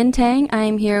name is Yin Tang. I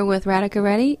am here with Radhika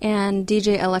Reddy and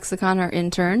DJ Alexicon, our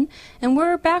intern, and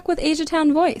we're back with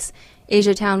Asiatown Voice.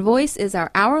 Asiatown Voice is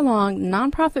our hour-long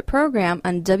nonprofit program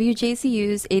on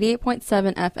WJCU's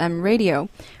 88.7 FM radio.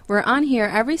 We're on here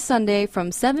every Sunday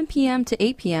from 7 p.m. to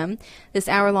 8 p.m. This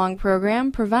hour-long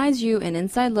program provides you an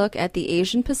inside look at the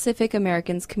Asian Pacific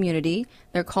Americans community,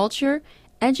 their culture,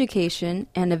 education,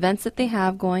 and events that they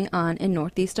have going on in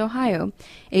Northeast Ohio.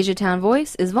 Asiatown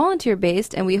Voice is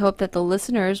volunteer-based, and we hope that the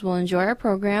listeners will enjoy our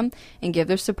program and give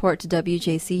their support to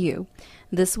WJCU.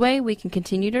 This way, we can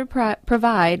continue to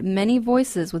provide many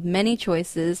voices with many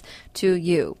choices to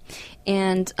you.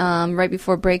 And right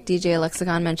before break, DJ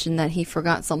Lexicon mentioned that he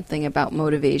forgot something about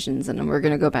Motivations, and we're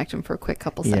going to go back to him for a quick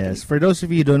couple seconds. Yes, for those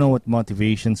of you who don't know what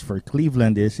Motivations for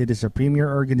Cleveland is, it is a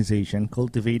premier organization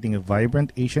cultivating a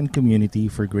vibrant Asian community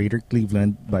for Greater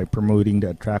Cleveland by promoting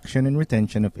the attraction and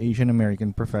retention of Asian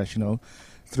American professionals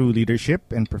through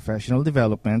leadership and professional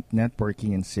development,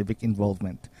 networking, and civic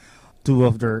involvement. Two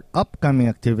of their upcoming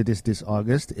activities this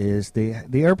August is they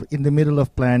are in the middle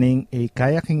of planning a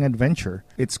kayaking adventure.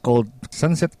 It's called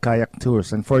Sunset Kayak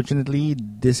Tours. Unfortunately,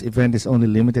 this event is only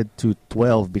limited to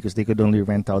 12 because they could only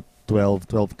rent out 12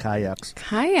 kayaks.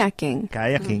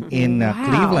 Kayaking in Wow.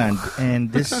 Cleveland.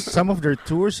 And some of their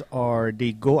tours are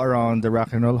they go around the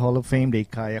Rock and Roll Hall of Fame. They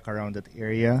kayak around that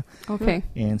area. Okay.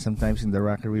 And sometimes in the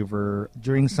Rocky River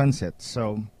during sunset.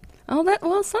 So...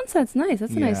 Sunset's nice.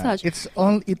 That's a nice touch.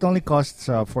 It only costs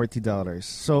 $40.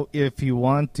 So if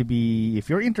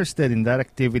you're interested in that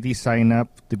activity, sign up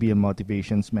to be a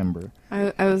Motivations member.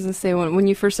 I was going to say, when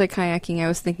you first said kayaking, I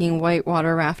was thinking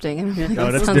whitewater rafting.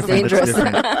 No, that's sounds different. dangerous.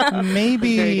 That's different.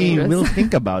 Maybe dangerous. we'll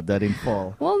think about that in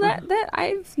fall. Well, that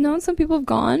I've known some people have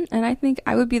gone, and I think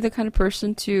I would be the kind of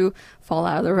person to fall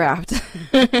out of the raft.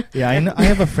 Yeah, I know. I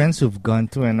have friends who've gone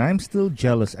too, and I'm still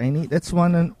jealous. It's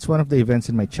one of the events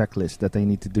in my checklist that I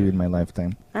need to do in my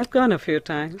lifetime. I've gone a few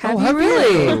times. Have you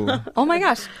really? Oh my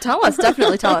gosh! Tell us,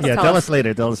 definitely tell us. Yeah, tell us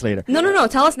later. Tell us later. No,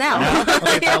 tell us now.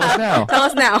 Okay, tell us now. Tell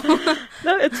us now.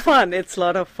 No, it's fun. It's a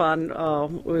lot of fun.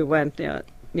 We went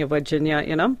near Virginia,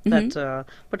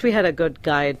 but we had a good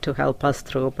guide to help us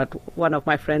through. But one of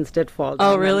my friends did fall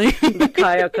down. Oh, really? The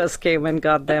kayakers came and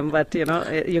got them. But,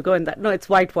 you go in that. No, it's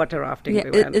whitewater rafting. Yeah,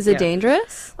 we went. is it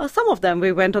dangerous? Some of them.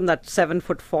 We went on that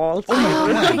 7-foot fall.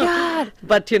 Oh my God!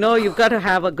 But, you've got to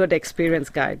have a good experience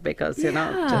guide because,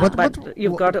 but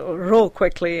you've got to row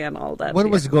quickly and all that. What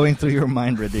was going through your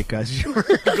mind, Radhika, as you were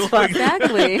going?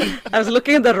 Exactly. I was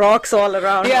looking at the rocks all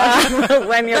around. Yeah.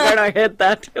 When you're going to hit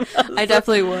that. I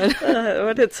definitely would.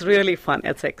 But it's really fun.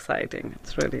 It's exciting.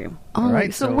 It's really... All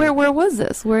right. So where was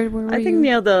this? Where were I think you?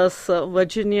 near the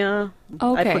Virginia...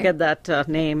 Okay. I forget that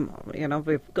name.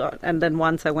 We've got... And then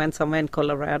once I went somewhere in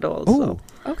Colorado also.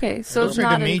 Oh. Okay. So Those it's are not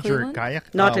the in major Cleveland?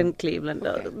 kayak. Not in Cleveland.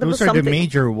 Those are the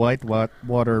major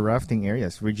whitewater rafting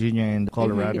areas, Virginia and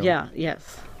Colorado. Mm-hmm. Yeah,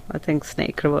 yes. I think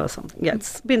Snake River or something. Yeah,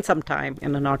 it's been some time,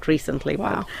 not recently.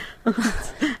 Wow.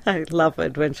 But I love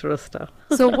adventurous stuff.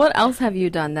 So what else have you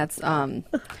done that's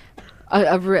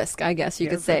a risk, I guess you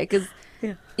could say? Because,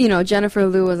 Jennifer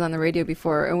Liu was on the radio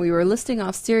before, and we were listing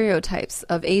off stereotypes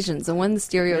of Asians. And one of the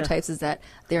stereotypes is that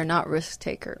they're not risk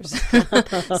takers.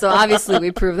 So obviously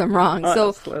we prove them wrong. So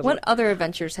Absolutely. what other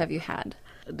adventures have you had?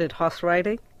 Did horse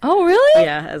riding. Oh, really?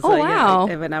 Yeah. Wow.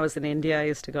 When I was in India, I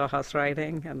used to go horse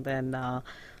riding and then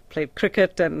played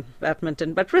cricket and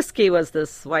badminton. But risky was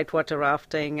this whitewater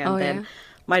rafting. And then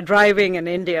my driving in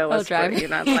India was pretty, see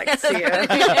it. Well,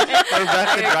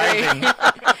 back to driving.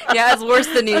 Yeah, it's worse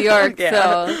than New York.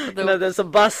 Yeah. So there's a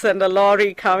bus and a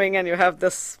lorry coming, and you have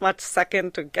this much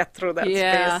second to get through that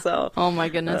space. So, oh my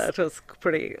goodness, it was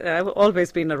pretty. I've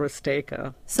always been a risk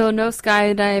taker. So no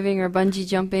skydiving or bungee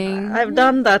jumping. I've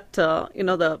done that. The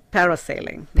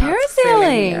parasailing.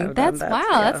 Parasailing. That's that,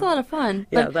 That's a lot of fun.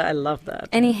 Yeah, But I love that.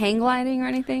 any hang gliding or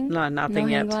anything? No, nothing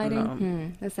no yet. Hang gliding?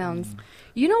 No. That sounds.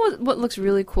 You know what looks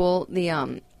really cool?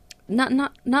 The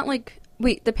not like.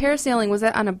 Wait, the parasailing, was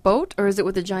that on a boat or is it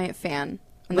with a giant fan?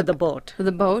 With the boat. With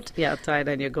the boat? Yeah, tied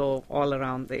and you go all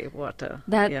around the water.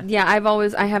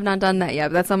 I have not done that yet,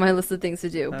 but that's on my list of things to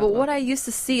do. But what I used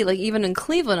to see, like even in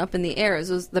Cleveland up in the air,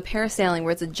 was the parasailing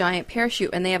where it's a giant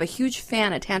parachute and they have a huge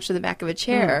fan attached to the back of a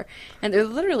chair and they're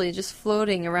literally just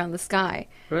floating around the sky.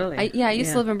 Really? I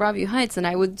used to live in Broadview Heights and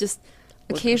I would just...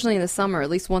 Occasionally in the summer, at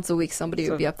least once a week, somebody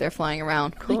would be up there flying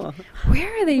around. Cool. Like,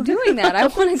 where are they doing that? I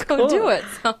want to go do it.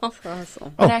 So. That's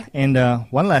awesome. And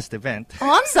one last event. Oh,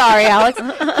 I'm sorry, Alex.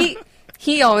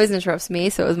 He always interrupts me,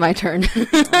 so it was my turn.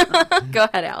 Go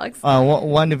ahead, Alex.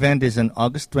 One event is on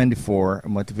August 24.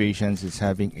 Motivations is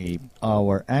having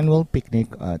our annual picnic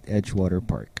at Edgewater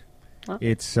Park.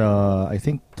 It's I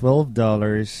think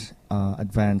 $12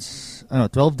 advance. No,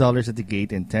 $12 at the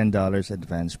gate and $10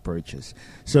 advance purchase.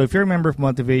 So if you're a member of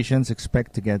Motivations,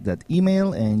 expect to get that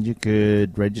email, and you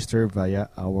could register via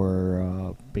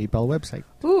our PayPal website.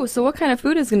 Ooh, so what kind of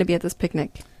food is going to be at this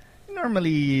picnic?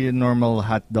 Normally, normal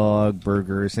hot dog,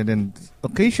 burgers, and then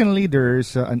occasionally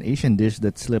there's an Asian dish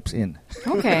that slips in.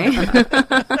 Okay.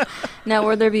 Now,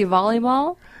 will there be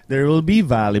volleyball? There will be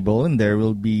volleyball, and there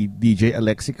will be DJ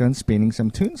Alexicon spinning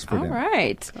some tunes for All them.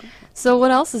 right. So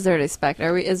what else is there to expect?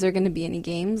 Is there going to be any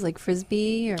games like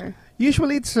Frisbee or?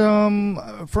 Usually it's from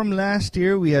last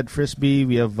year we had Frisbee,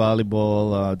 we have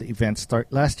volleyball. The event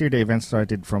last year the event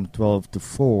started from 12 to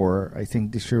 4. I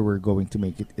think this year we're going to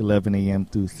make it 11 a.m.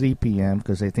 to 3 p.m.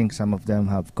 because I think some of them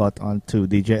have got onto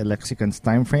DJ Lexicon's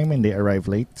time frame and they arrive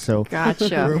late. So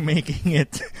Gotcha. We're making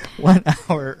it 1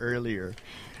 hour earlier.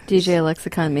 DJ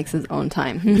Lexicon makes his own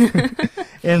time.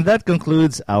 And that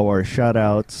concludes our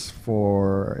shout-outs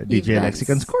for DJ Events.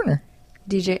 Lexicon's Corner.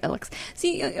 DJ Alex.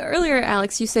 See, earlier,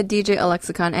 Alex, you said DJ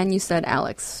Alexicon and you said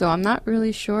Alex. So I'm not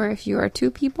really sure if you are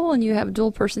two people and you have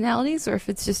dual personalities or if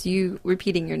it's just you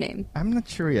repeating your name. I'm not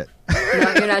sure yet.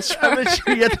 No, you're not sure. I'm not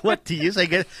sure yet what to use. I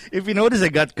guess if you notice, I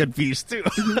got confused too.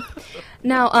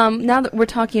 Now that we're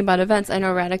talking about events, I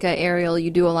know Radhika Ariel,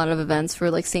 you do a lot of events for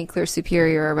like St. Clair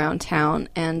Superior around town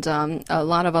and a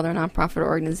lot of other nonprofit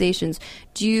organizations.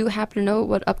 Do you happen to know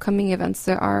what upcoming events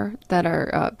there are that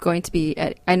are going to be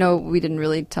at? I know we didn't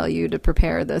really tell you to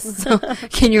prepare this. So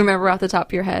can you remember off the top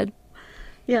of your head?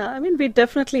 Yeah, I mean, we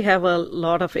definitely have a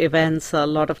lot of events, a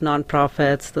lot of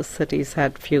nonprofits. The city's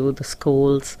had few, the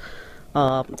schools.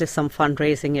 There's some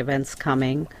fundraising events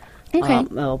coming. Okay.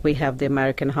 We have the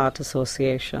American Heart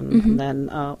Association, and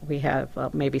then we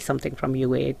have maybe something from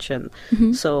UH, and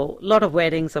so a lot of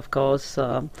weddings, of course,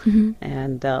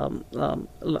 and a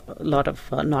lot of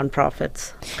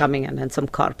nonprofits coming in, and some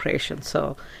corporations.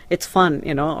 So it's fun,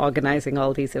 organizing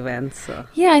all these events.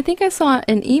 Yeah, I think I saw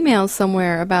an email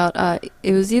somewhere about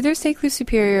it was either St. Clair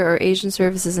Superior or Asian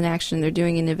Services in Action. They're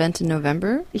doing an event in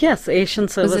November. Yes, Asian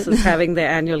Services having their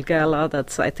annual gala.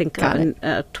 That's I think on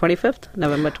 25th,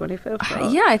 November 25th.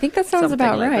 Yeah, I think that sounds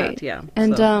about like right. that, yeah.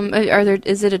 And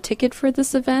is it a ticket for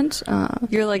this event?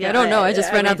 You're like, I don't know. I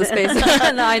just ran out the space.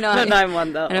 No, I know. No, I'm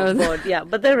on the board. Yeah,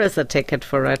 but there is a ticket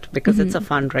for it because it's a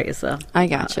fundraiser. I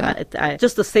gotcha.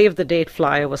 Just the save the date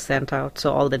flyer was sent out,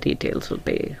 so all the details will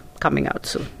be coming out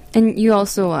soon. And you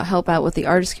also help out with the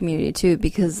artist community, too,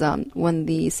 because when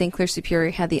the St. Clair Superior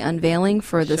had the unveiling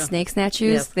for the snake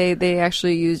statues, they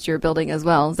actually used your building as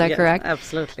well. Is that correct?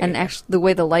 Absolutely. And actually, the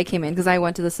way the light came in, because I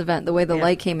went to this event, the way the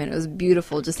light came in, it was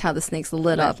beautiful, just how the snakes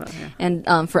lit up. Yeah.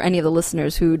 And for any of the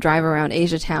listeners who drive around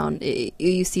Asiatown,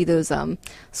 you see those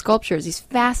sculptures, these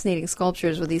fascinating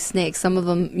sculptures with these snakes. Some of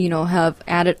them, have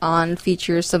added on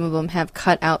features. Some of them have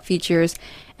cut out features.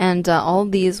 And all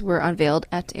of these were unveiled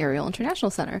at Ariel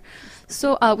International Center.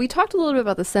 So we talked a little bit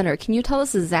about the center. Can you tell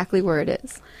us exactly where it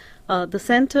is? The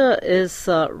center is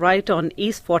right on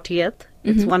East 40th.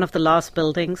 It's one of the last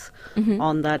buildings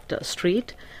on that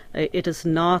street. It is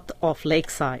north of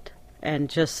Lakeside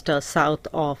and just south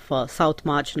of South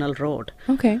Marginal Road.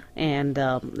 Okay. And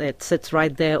it sits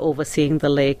right there overseeing the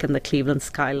lake and the Cleveland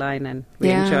skyline, and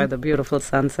we enjoy the beautiful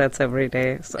sunsets every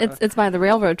day. So. It's by the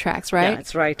railroad tracks, right? Yeah,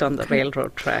 it's right on the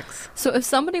railroad tracks. So if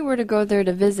somebody were to go there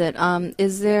to visit,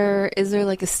 is there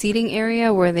like a seating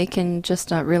area where they can just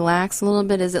relax a little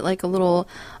bit? Is it like a little...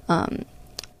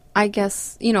 I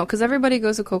guess, because everybody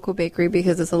goes to Cocoa Bakery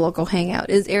because it's a local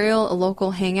hangout. Is Ariel a local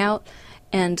hangout?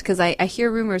 And because I hear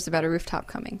rumors about a rooftop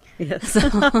coming. Yes.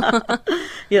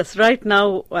 Yes, right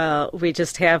now we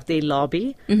just have the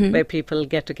lobby where people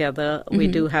get together. We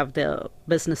do have the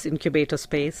business incubator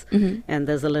space, and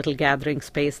there's a little gathering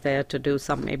space there to do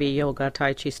some maybe yoga,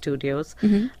 Tai Chi studios.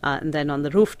 And then on the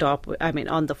rooftop,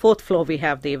 on the 4th floor, we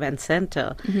have the event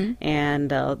center, and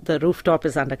the rooftop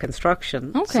is under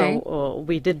construction. Okay. So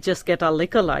we did just get our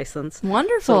liquor license.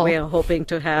 Wonderful. So we are hoping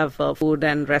to have food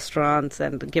and restaurants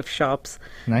and gift shops.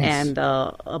 Nice. And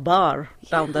a bar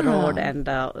down the road, and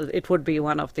it would be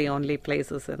one of the only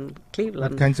places in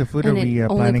Cleveland. What kinds of food are we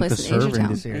planning to serve in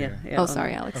this area? Oh,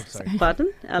 sorry, Alex. Sorry.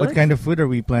 Pardon, Alex? What kind of food are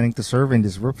we planning to serve in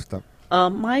this rooftop?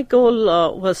 My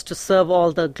goal was to serve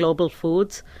all the global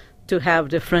foods, to have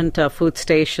different food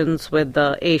stations with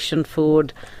Asian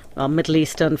food, Middle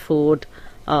Eastern food,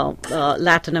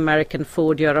 Latin American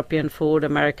food, European food,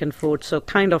 American food, so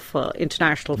kind of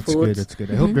international foods. That's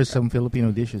good. I hope there's some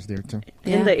Filipino dishes there too.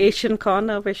 In the Asian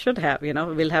corner, we should have,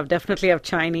 we'll definitely have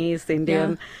Chinese,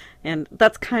 Indian, and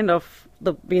that's kind of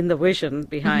been the vision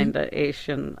behind the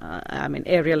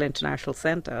Ariel International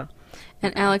Center.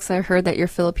 And Alex, I heard that your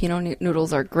Filipino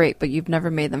noodles are great, but you've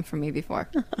never made them for me before.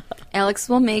 Alex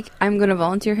will I'm going to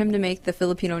volunteer him to make the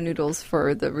Filipino noodles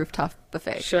for the rooftop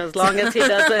buffet. Sure, as long as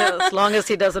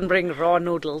he doesn't bring raw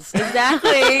noodles.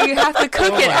 Exactly. You have to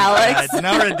cook it, Alex. God.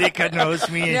 Now Radhika knows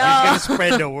me and she's going to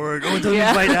spread the word. Oh, don't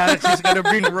invite Alex. She's going to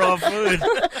bring raw food.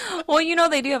 Well,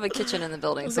 they do have a kitchen in the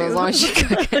building, so as long as you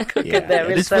cook it.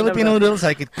 There, These Filipino noodles,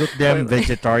 I could cook them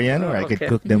vegetarian or I could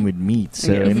cook them with meat.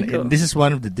 So and this is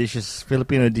one of the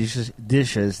Filipino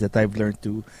dishes that I've learned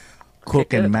to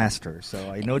cook and master.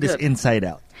 So I know this inside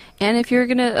out. And if you're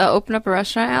going to open up a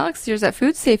restaurant, Alex, there's that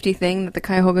food safety thing that the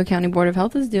Cuyahoga County Board of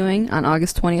Health is doing on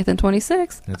August 20th and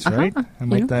 26th. That's right. I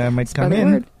might come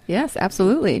in. Word. Yes,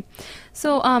 absolutely.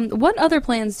 So what other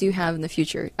plans do you have in the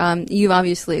future? You've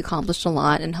obviously accomplished a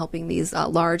lot in helping these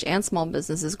large and small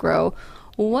businesses grow.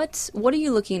 What are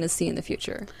you looking to see in the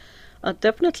future?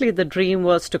 Definitely the dream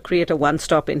was to create a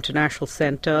one-stop international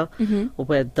center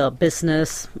with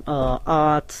business,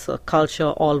 arts, culture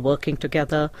all working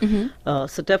together.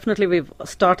 So definitely we've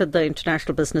started the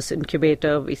International Business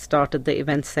Incubator. We started the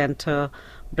event center,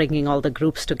 bringing all the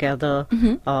groups together.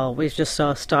 We've just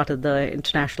started the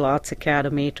International Arts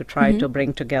Academy to try to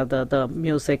bring together the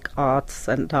music, arts,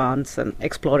 and dance, and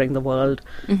exploring the world,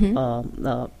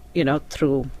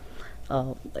 through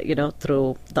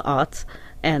the arts.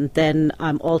 And then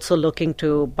I'm also looking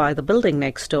to buy the building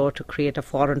next door to create a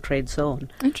foreign trade zone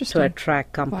to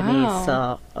attract companies,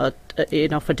 for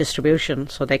distribution,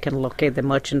 so they can locate the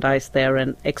merchandise there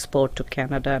and export to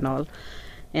Canada and all.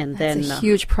 And That's a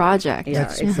huge project.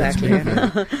 Yeah, exactly.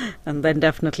 And then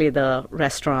definitely the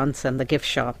restaurants and the gift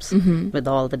shops with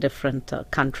all the different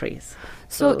countries.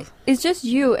 So it's just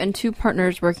you and two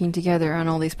partners working together on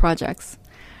all these projects.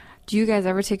 Do you guys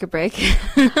ever take a break?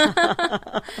 'Cause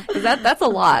that's a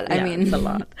lot. Yeah, I mean, it's a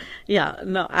lot. Yeah,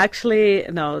 no, actually,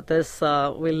 no.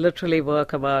 We literally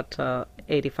work about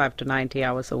 85 to 90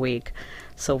 hours a week.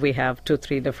 So we have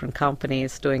 2-3 different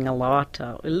companies doing a lot.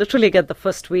 We literally get the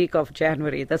first week of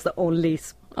January. That's the only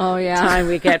time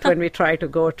we get when we try to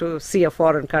go to see a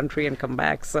foreign country and come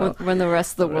back. So when the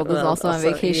rest of the world is also on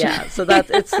vacation. Yeah, so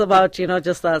it's about,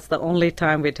 just that's the only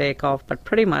time we take off, but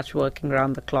pretty much working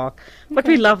around the clock. But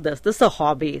we love this. This is a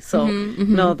hobby. So,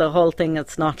 the whole thing,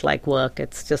 it's not like work.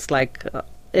 It's just like,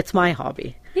 it's my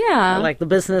hobby. Yeah. Like the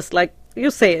business, like you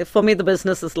say, for me, the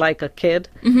business is like a kid.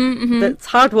 It's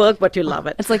hard work, but you love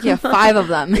it. It's like you have 5 of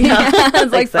them.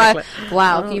 It's like exactly. 5.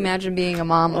 Wow, can you imagine being a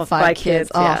mom of 5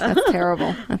 kids? Oh, that's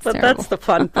terrible. That's the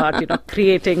fun part,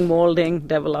 creating, molding,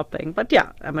 developing. But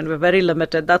yeah, I mean, we're very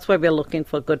limited. That's why we're looking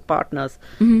for good partners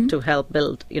to help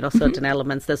build, certain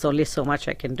elements. There's only so much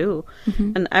I can do.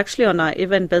 And actually, on our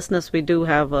event business, we do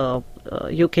have a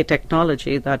UK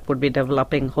technology that would be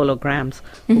developing holograms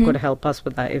who could help us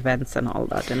with our events and all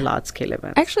that in large-scale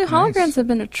events. Actually, holograms have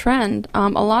been a trend. A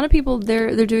lot of people,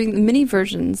 they're doing mini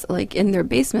versions like in their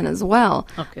basement as well.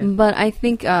 Okay. But I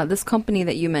think this company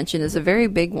that you mentioned is a very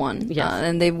big one. Yes.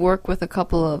 And they work with a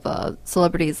couple of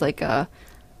celebrities like I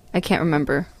can't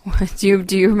remember.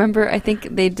 Do you remember? I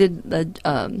think they did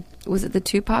the was it the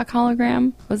Tupac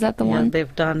hologram? Was that the one?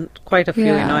 They've done quite a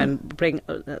few, and bring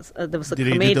there was a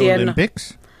Did comedian. they do the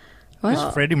Olympics?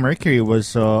 What? Freddie Mercury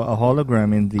was a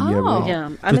hologram in the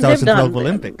I mean, 2012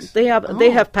 Olympics. They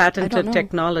have patented know.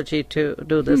 technology to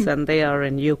do this, and they are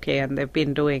in UK, and they've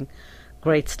been doing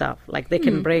great stuff. Like they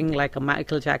can bring like a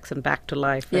Michael Jackson back to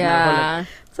life. Yeah.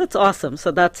 So it's awesome.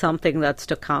 So that's something that's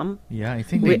to come. Yeah, I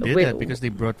think they did that because they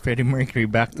brought Freddie Mercury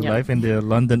back to life in the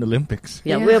London Olympics.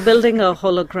 Yeah, we're building a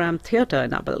hologram theater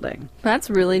in our building. That's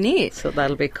really neat. So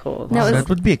that'll be cool. Now, that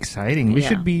would be exciting. We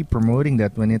should be promoting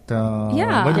that when it.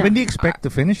 When do you expect to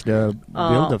finish the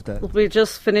build of that? We're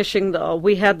just finishing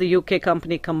we had the UK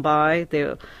company come by.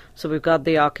 So we've got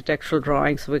the architectural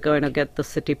drawings. So we're going to get the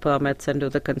city permits and do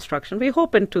the construction. We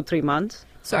hope in 2-3 months.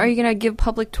 So are you going to give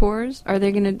public tours? Are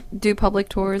they going to do public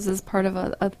tours as part of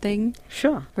a thing?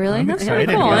 Sure. Really? I'm That's excited.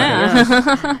 really cool.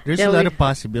 Yeah. There's a lot of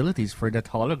possibilities for that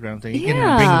hologram thing. You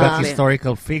can bring back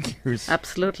historical figures.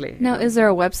 Absolutely. Now, is there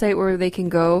a website where they can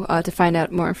go to find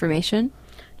out more information?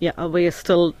 Yeah, we are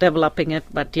still developing it,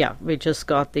 but we just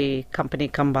got the company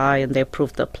come by and they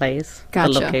approved the place, the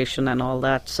location and all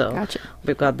that. So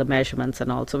we've got the measurements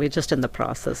and all. So we're just in the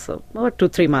process. So we're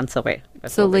 2-3 months away.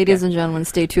 So ladies and gentlemen,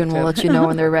 stay tuned. We'll let you know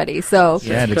when they're ready. So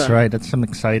yeah, that's right. That's some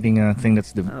exciting thing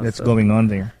that's going on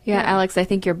there. Yeah, Alex, I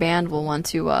think your band will want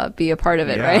to be a part of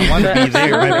it, yeah, right? I want to be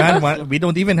there. My band we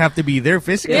don't even have to be there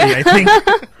physically, I think.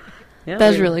 Yeah,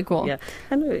 That's really cool. Yeah,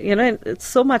 and it's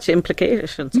so much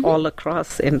implications all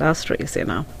across industries,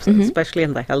 especially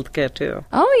in the healthcare too.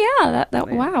 Oh yeah, that Yeah,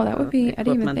 wow, that would be. I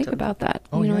didn't even equipment think and- about that.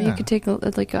 Oh, You yeah. could take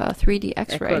like a 3D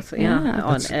X-ray. Of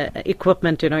course, on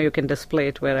equipment, you can display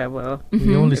it wherever.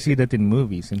 You only see that in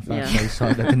movies. In fact, Yeah. I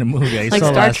saw that in a movie I Like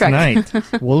saw Star last Trek.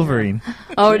 night. Wolverine.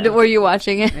 Oh, were you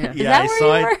watching it? Yeah. Is that I where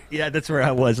saw you were? it. Yeah, that's where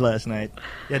I was last night.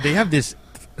 Yeah, they have this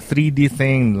 3D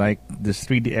thing, like this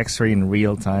 3D X-ray in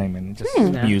real time, and just Yeah,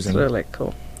 it's amusing. really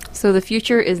cool. So the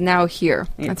future is now here.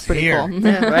 It's That's pretty here. cool.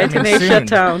 Yeah, right in Coming Asia soon.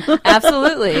 Town.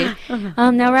 Absolutely.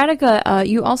 Now, Radhika,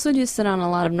 you also do sit on a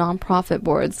lot of nonprofit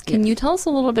boards. Can Yes. you tell us a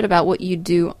little bit about what you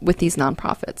do with these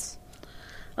nonprofits?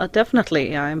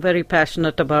 Definitely. I'm very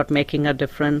passionate about making a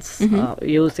difference,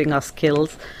 using our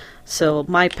skills. So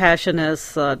my passion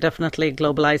is definitely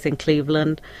globalizing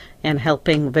Cleveland and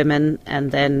helping women,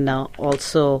 and then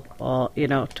also,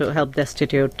 to help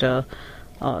destitute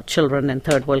children in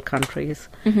third world countries.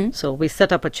 So we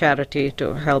set up a charity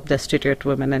to help destitute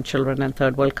women and children in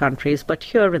third world countries. But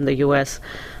here in the U.S.,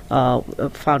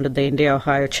 founded the India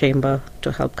Ohio Chamber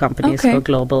to help companies Okay. go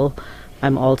global.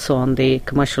 I'm also on the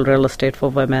Commercial Real Estate for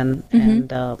Women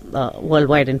and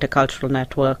Worldwide Intercultural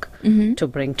Network to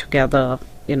bring together,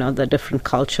 the different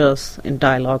cultures in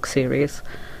dialogue series.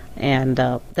 And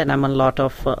then I'm on a lot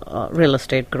of real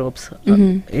estate groups,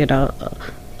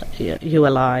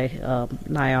 ULI,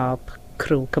 NIOP,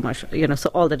 Crew, Commercial, so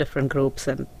all the different groups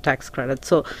and tax credits.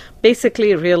 So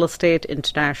basically real estate,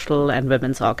 international, and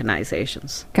women's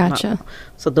organizations. Gotcha.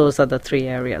 So those are the three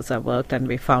areas I worked, and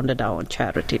we founded our own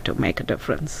charity to make a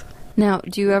difference. Now,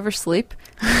 do you ever sleep?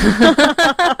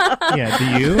 Yeah, do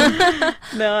you?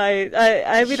 No,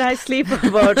 I mean, I sleep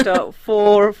about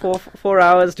 4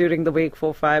 hours during the week,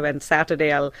 4-5, and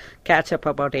Saturday I'll catch up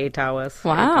about 8 hours.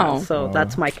 Wow. So Wow.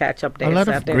 that's my catch-up day. A lot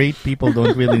of Saturday. great people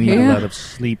don't really need Yeah. a lot of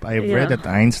sleep. I've read Yeah. that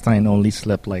Einstein only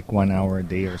slept like 1 hour a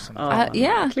day or something.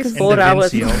 Yeah, At least 'cause- 4 And Da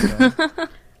hours. Vinci also.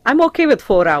 I'm okay with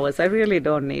 4 hours. I really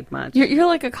don't need much. You're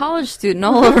like a college student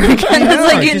all over again.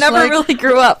 It's like you just never like- really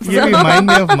grew up. You so- remind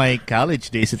me of my college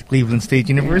days at Cleveland State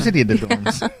University, the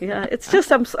dorms. Yeah, it's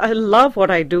just I love what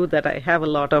I do, that I have a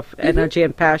lot of energy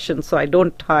and passion, so I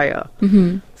don't tire.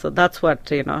 So that's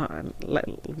what, like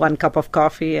one cup of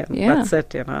coffee and Yeah. that's it,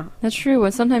 That's true.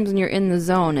 And sometimes when you're in the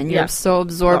zone and you're Yeah. so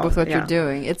absorbed Oh, with what yeah. you're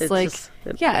doing, it's like, just-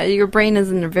 your brain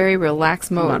is in a very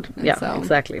relaxed mode. And Yeah, so,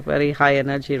 exactly. Very high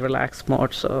energy, relaxed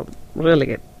mode. So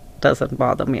really, it doesn't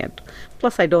bother me. And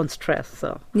plus, I don't stress.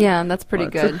 So Yeah, that's pretty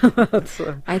good.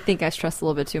 So, I think I stress a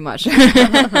little bit too much.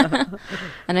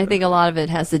 And I think a lot of it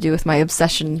has to do with my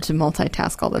obsession to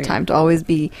multitask all the time, to always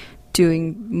be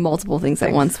doing multiple things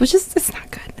at once, which is, it's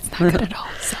not good. It's not good at all.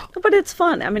 So. but it's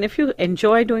fun. I mean, if you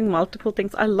enjoy doing multiple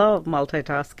things, I love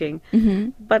multitasking.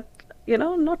 But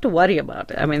not to worry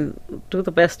about it. I mean, do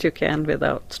the best you can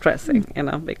without stressing.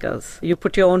 Because you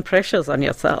put your own pressures on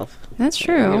yourself. That's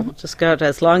true. You just got,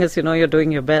 as long as you're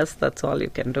doing your best, that's all you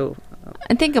can do.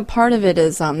 I think a part of it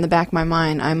is in the back of my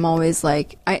mind. I'm always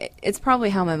like, it's probably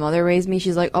how my mother raised me.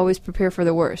 She's like, always prepare for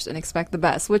the worst and expect the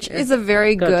best, which is a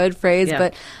very good phrase, Yeah.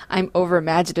 but I'm over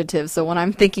imaginative. So when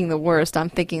I'm thinking the worst, I'm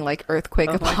thinking like earthquake,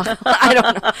 apocalypse. I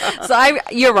don't know. So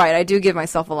you're right. I do give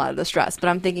myself a lot of the stress, but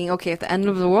I'm thinking, okay, if the end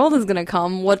of the world is going to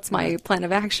come, what's my plan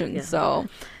of action? Yeah. So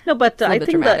No, but a I little bit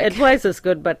think the dramatic. advice is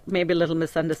good, but maybe a little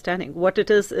misunderstanding. What it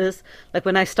is like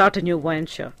when I start a new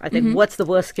venture, I think, what's the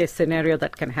worst case scenario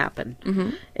that can happen?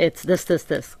 It's this.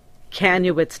 Can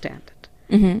you withstand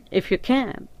it? If you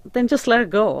can, then just let it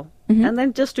go. And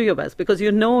then just do your best, because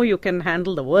you can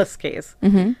handle the worst case.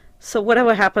 So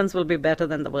whatever happens will be better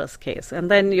than the worst case. And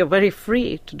then you're very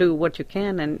free to do what you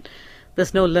can, and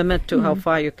there's no limit to how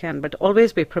far you can. But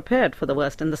always be prepared for the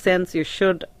worst, in the sense you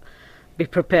should be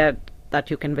prepared that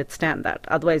you can withstand that.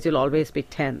 Otherwise, you'll always be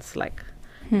tense. Like,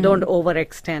 don't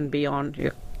overextend beyond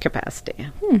your capacity.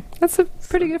 that's a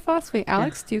pretty good philosophy.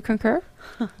 Alex, do you concur?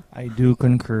 I do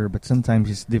concur, but sometimes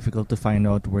it's difficult to find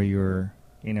out where your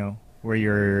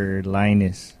line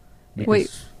is. Because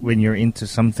Wait. when you're into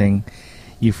something,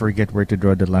 you forget where to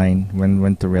draw the line,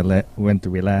 when to relax,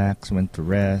 when to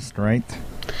rest, right?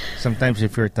 Sometimes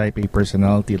if you're type A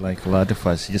personality, like a lot of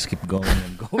us, you just keep going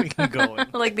and going and going.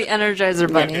 Like the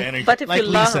Energizer Bunny. Energy. But if like you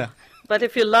love, Lisa. but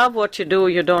if you love what you do,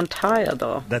 you don't tire,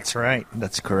 though. That's right.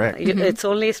 That's correct. It's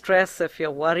only stress if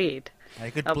you're worried. I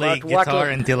could play about what guitar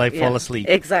until I fall asleep.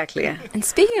 Exactly. And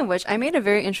speaking of which, I made a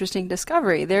very interesting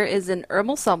discovery. There is an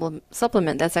herbal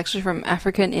supplement that's actually from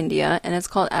Africa and India, and it's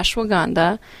called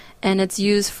ashwagandha, and it's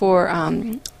used for,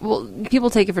 well, people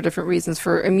take it for different reasons,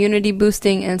 for immunity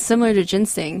boosting and similar to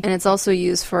ginseng, and it's also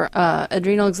used for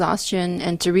adrenal exhaustion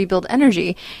and to rebuild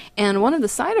energy. And one of the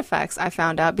side effects I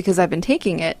found out, because I've been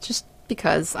taking it, just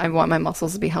because I want my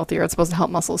muscles to be healthier. It's supposed to help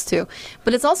muscles too.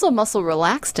 But it's also a muscle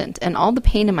relaxant, and all the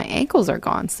pain in my ankles are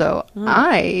gone. So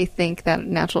I think that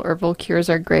natural herbal cures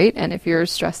are great. And if you're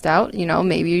stressed out,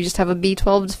 maybe you just have a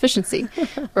B12 deficiency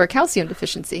or a calcium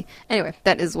deficiency. Anyway,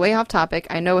 that is way off topic.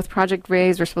 I know with Project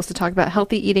Raise, we're supposed to talk about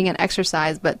healthy eating and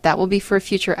exercise, but that will be for a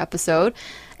future episode.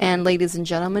 And ladies and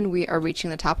gentlemen, we are reaching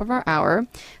the top of our hour.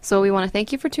 So we want to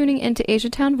thank you for tuning in to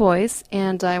Asiatown Voice.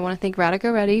 And I want to thank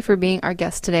Radhika Reddy for being our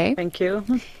guest today. Thank you.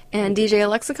 And DJ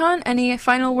Lexicon, any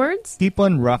final words? Keep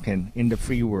on rocking in the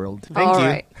free world. Thank you. All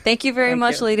right. Thank you very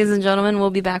much, you. ladies and gentlemen. We'll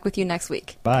be back with you next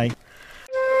week. Bye.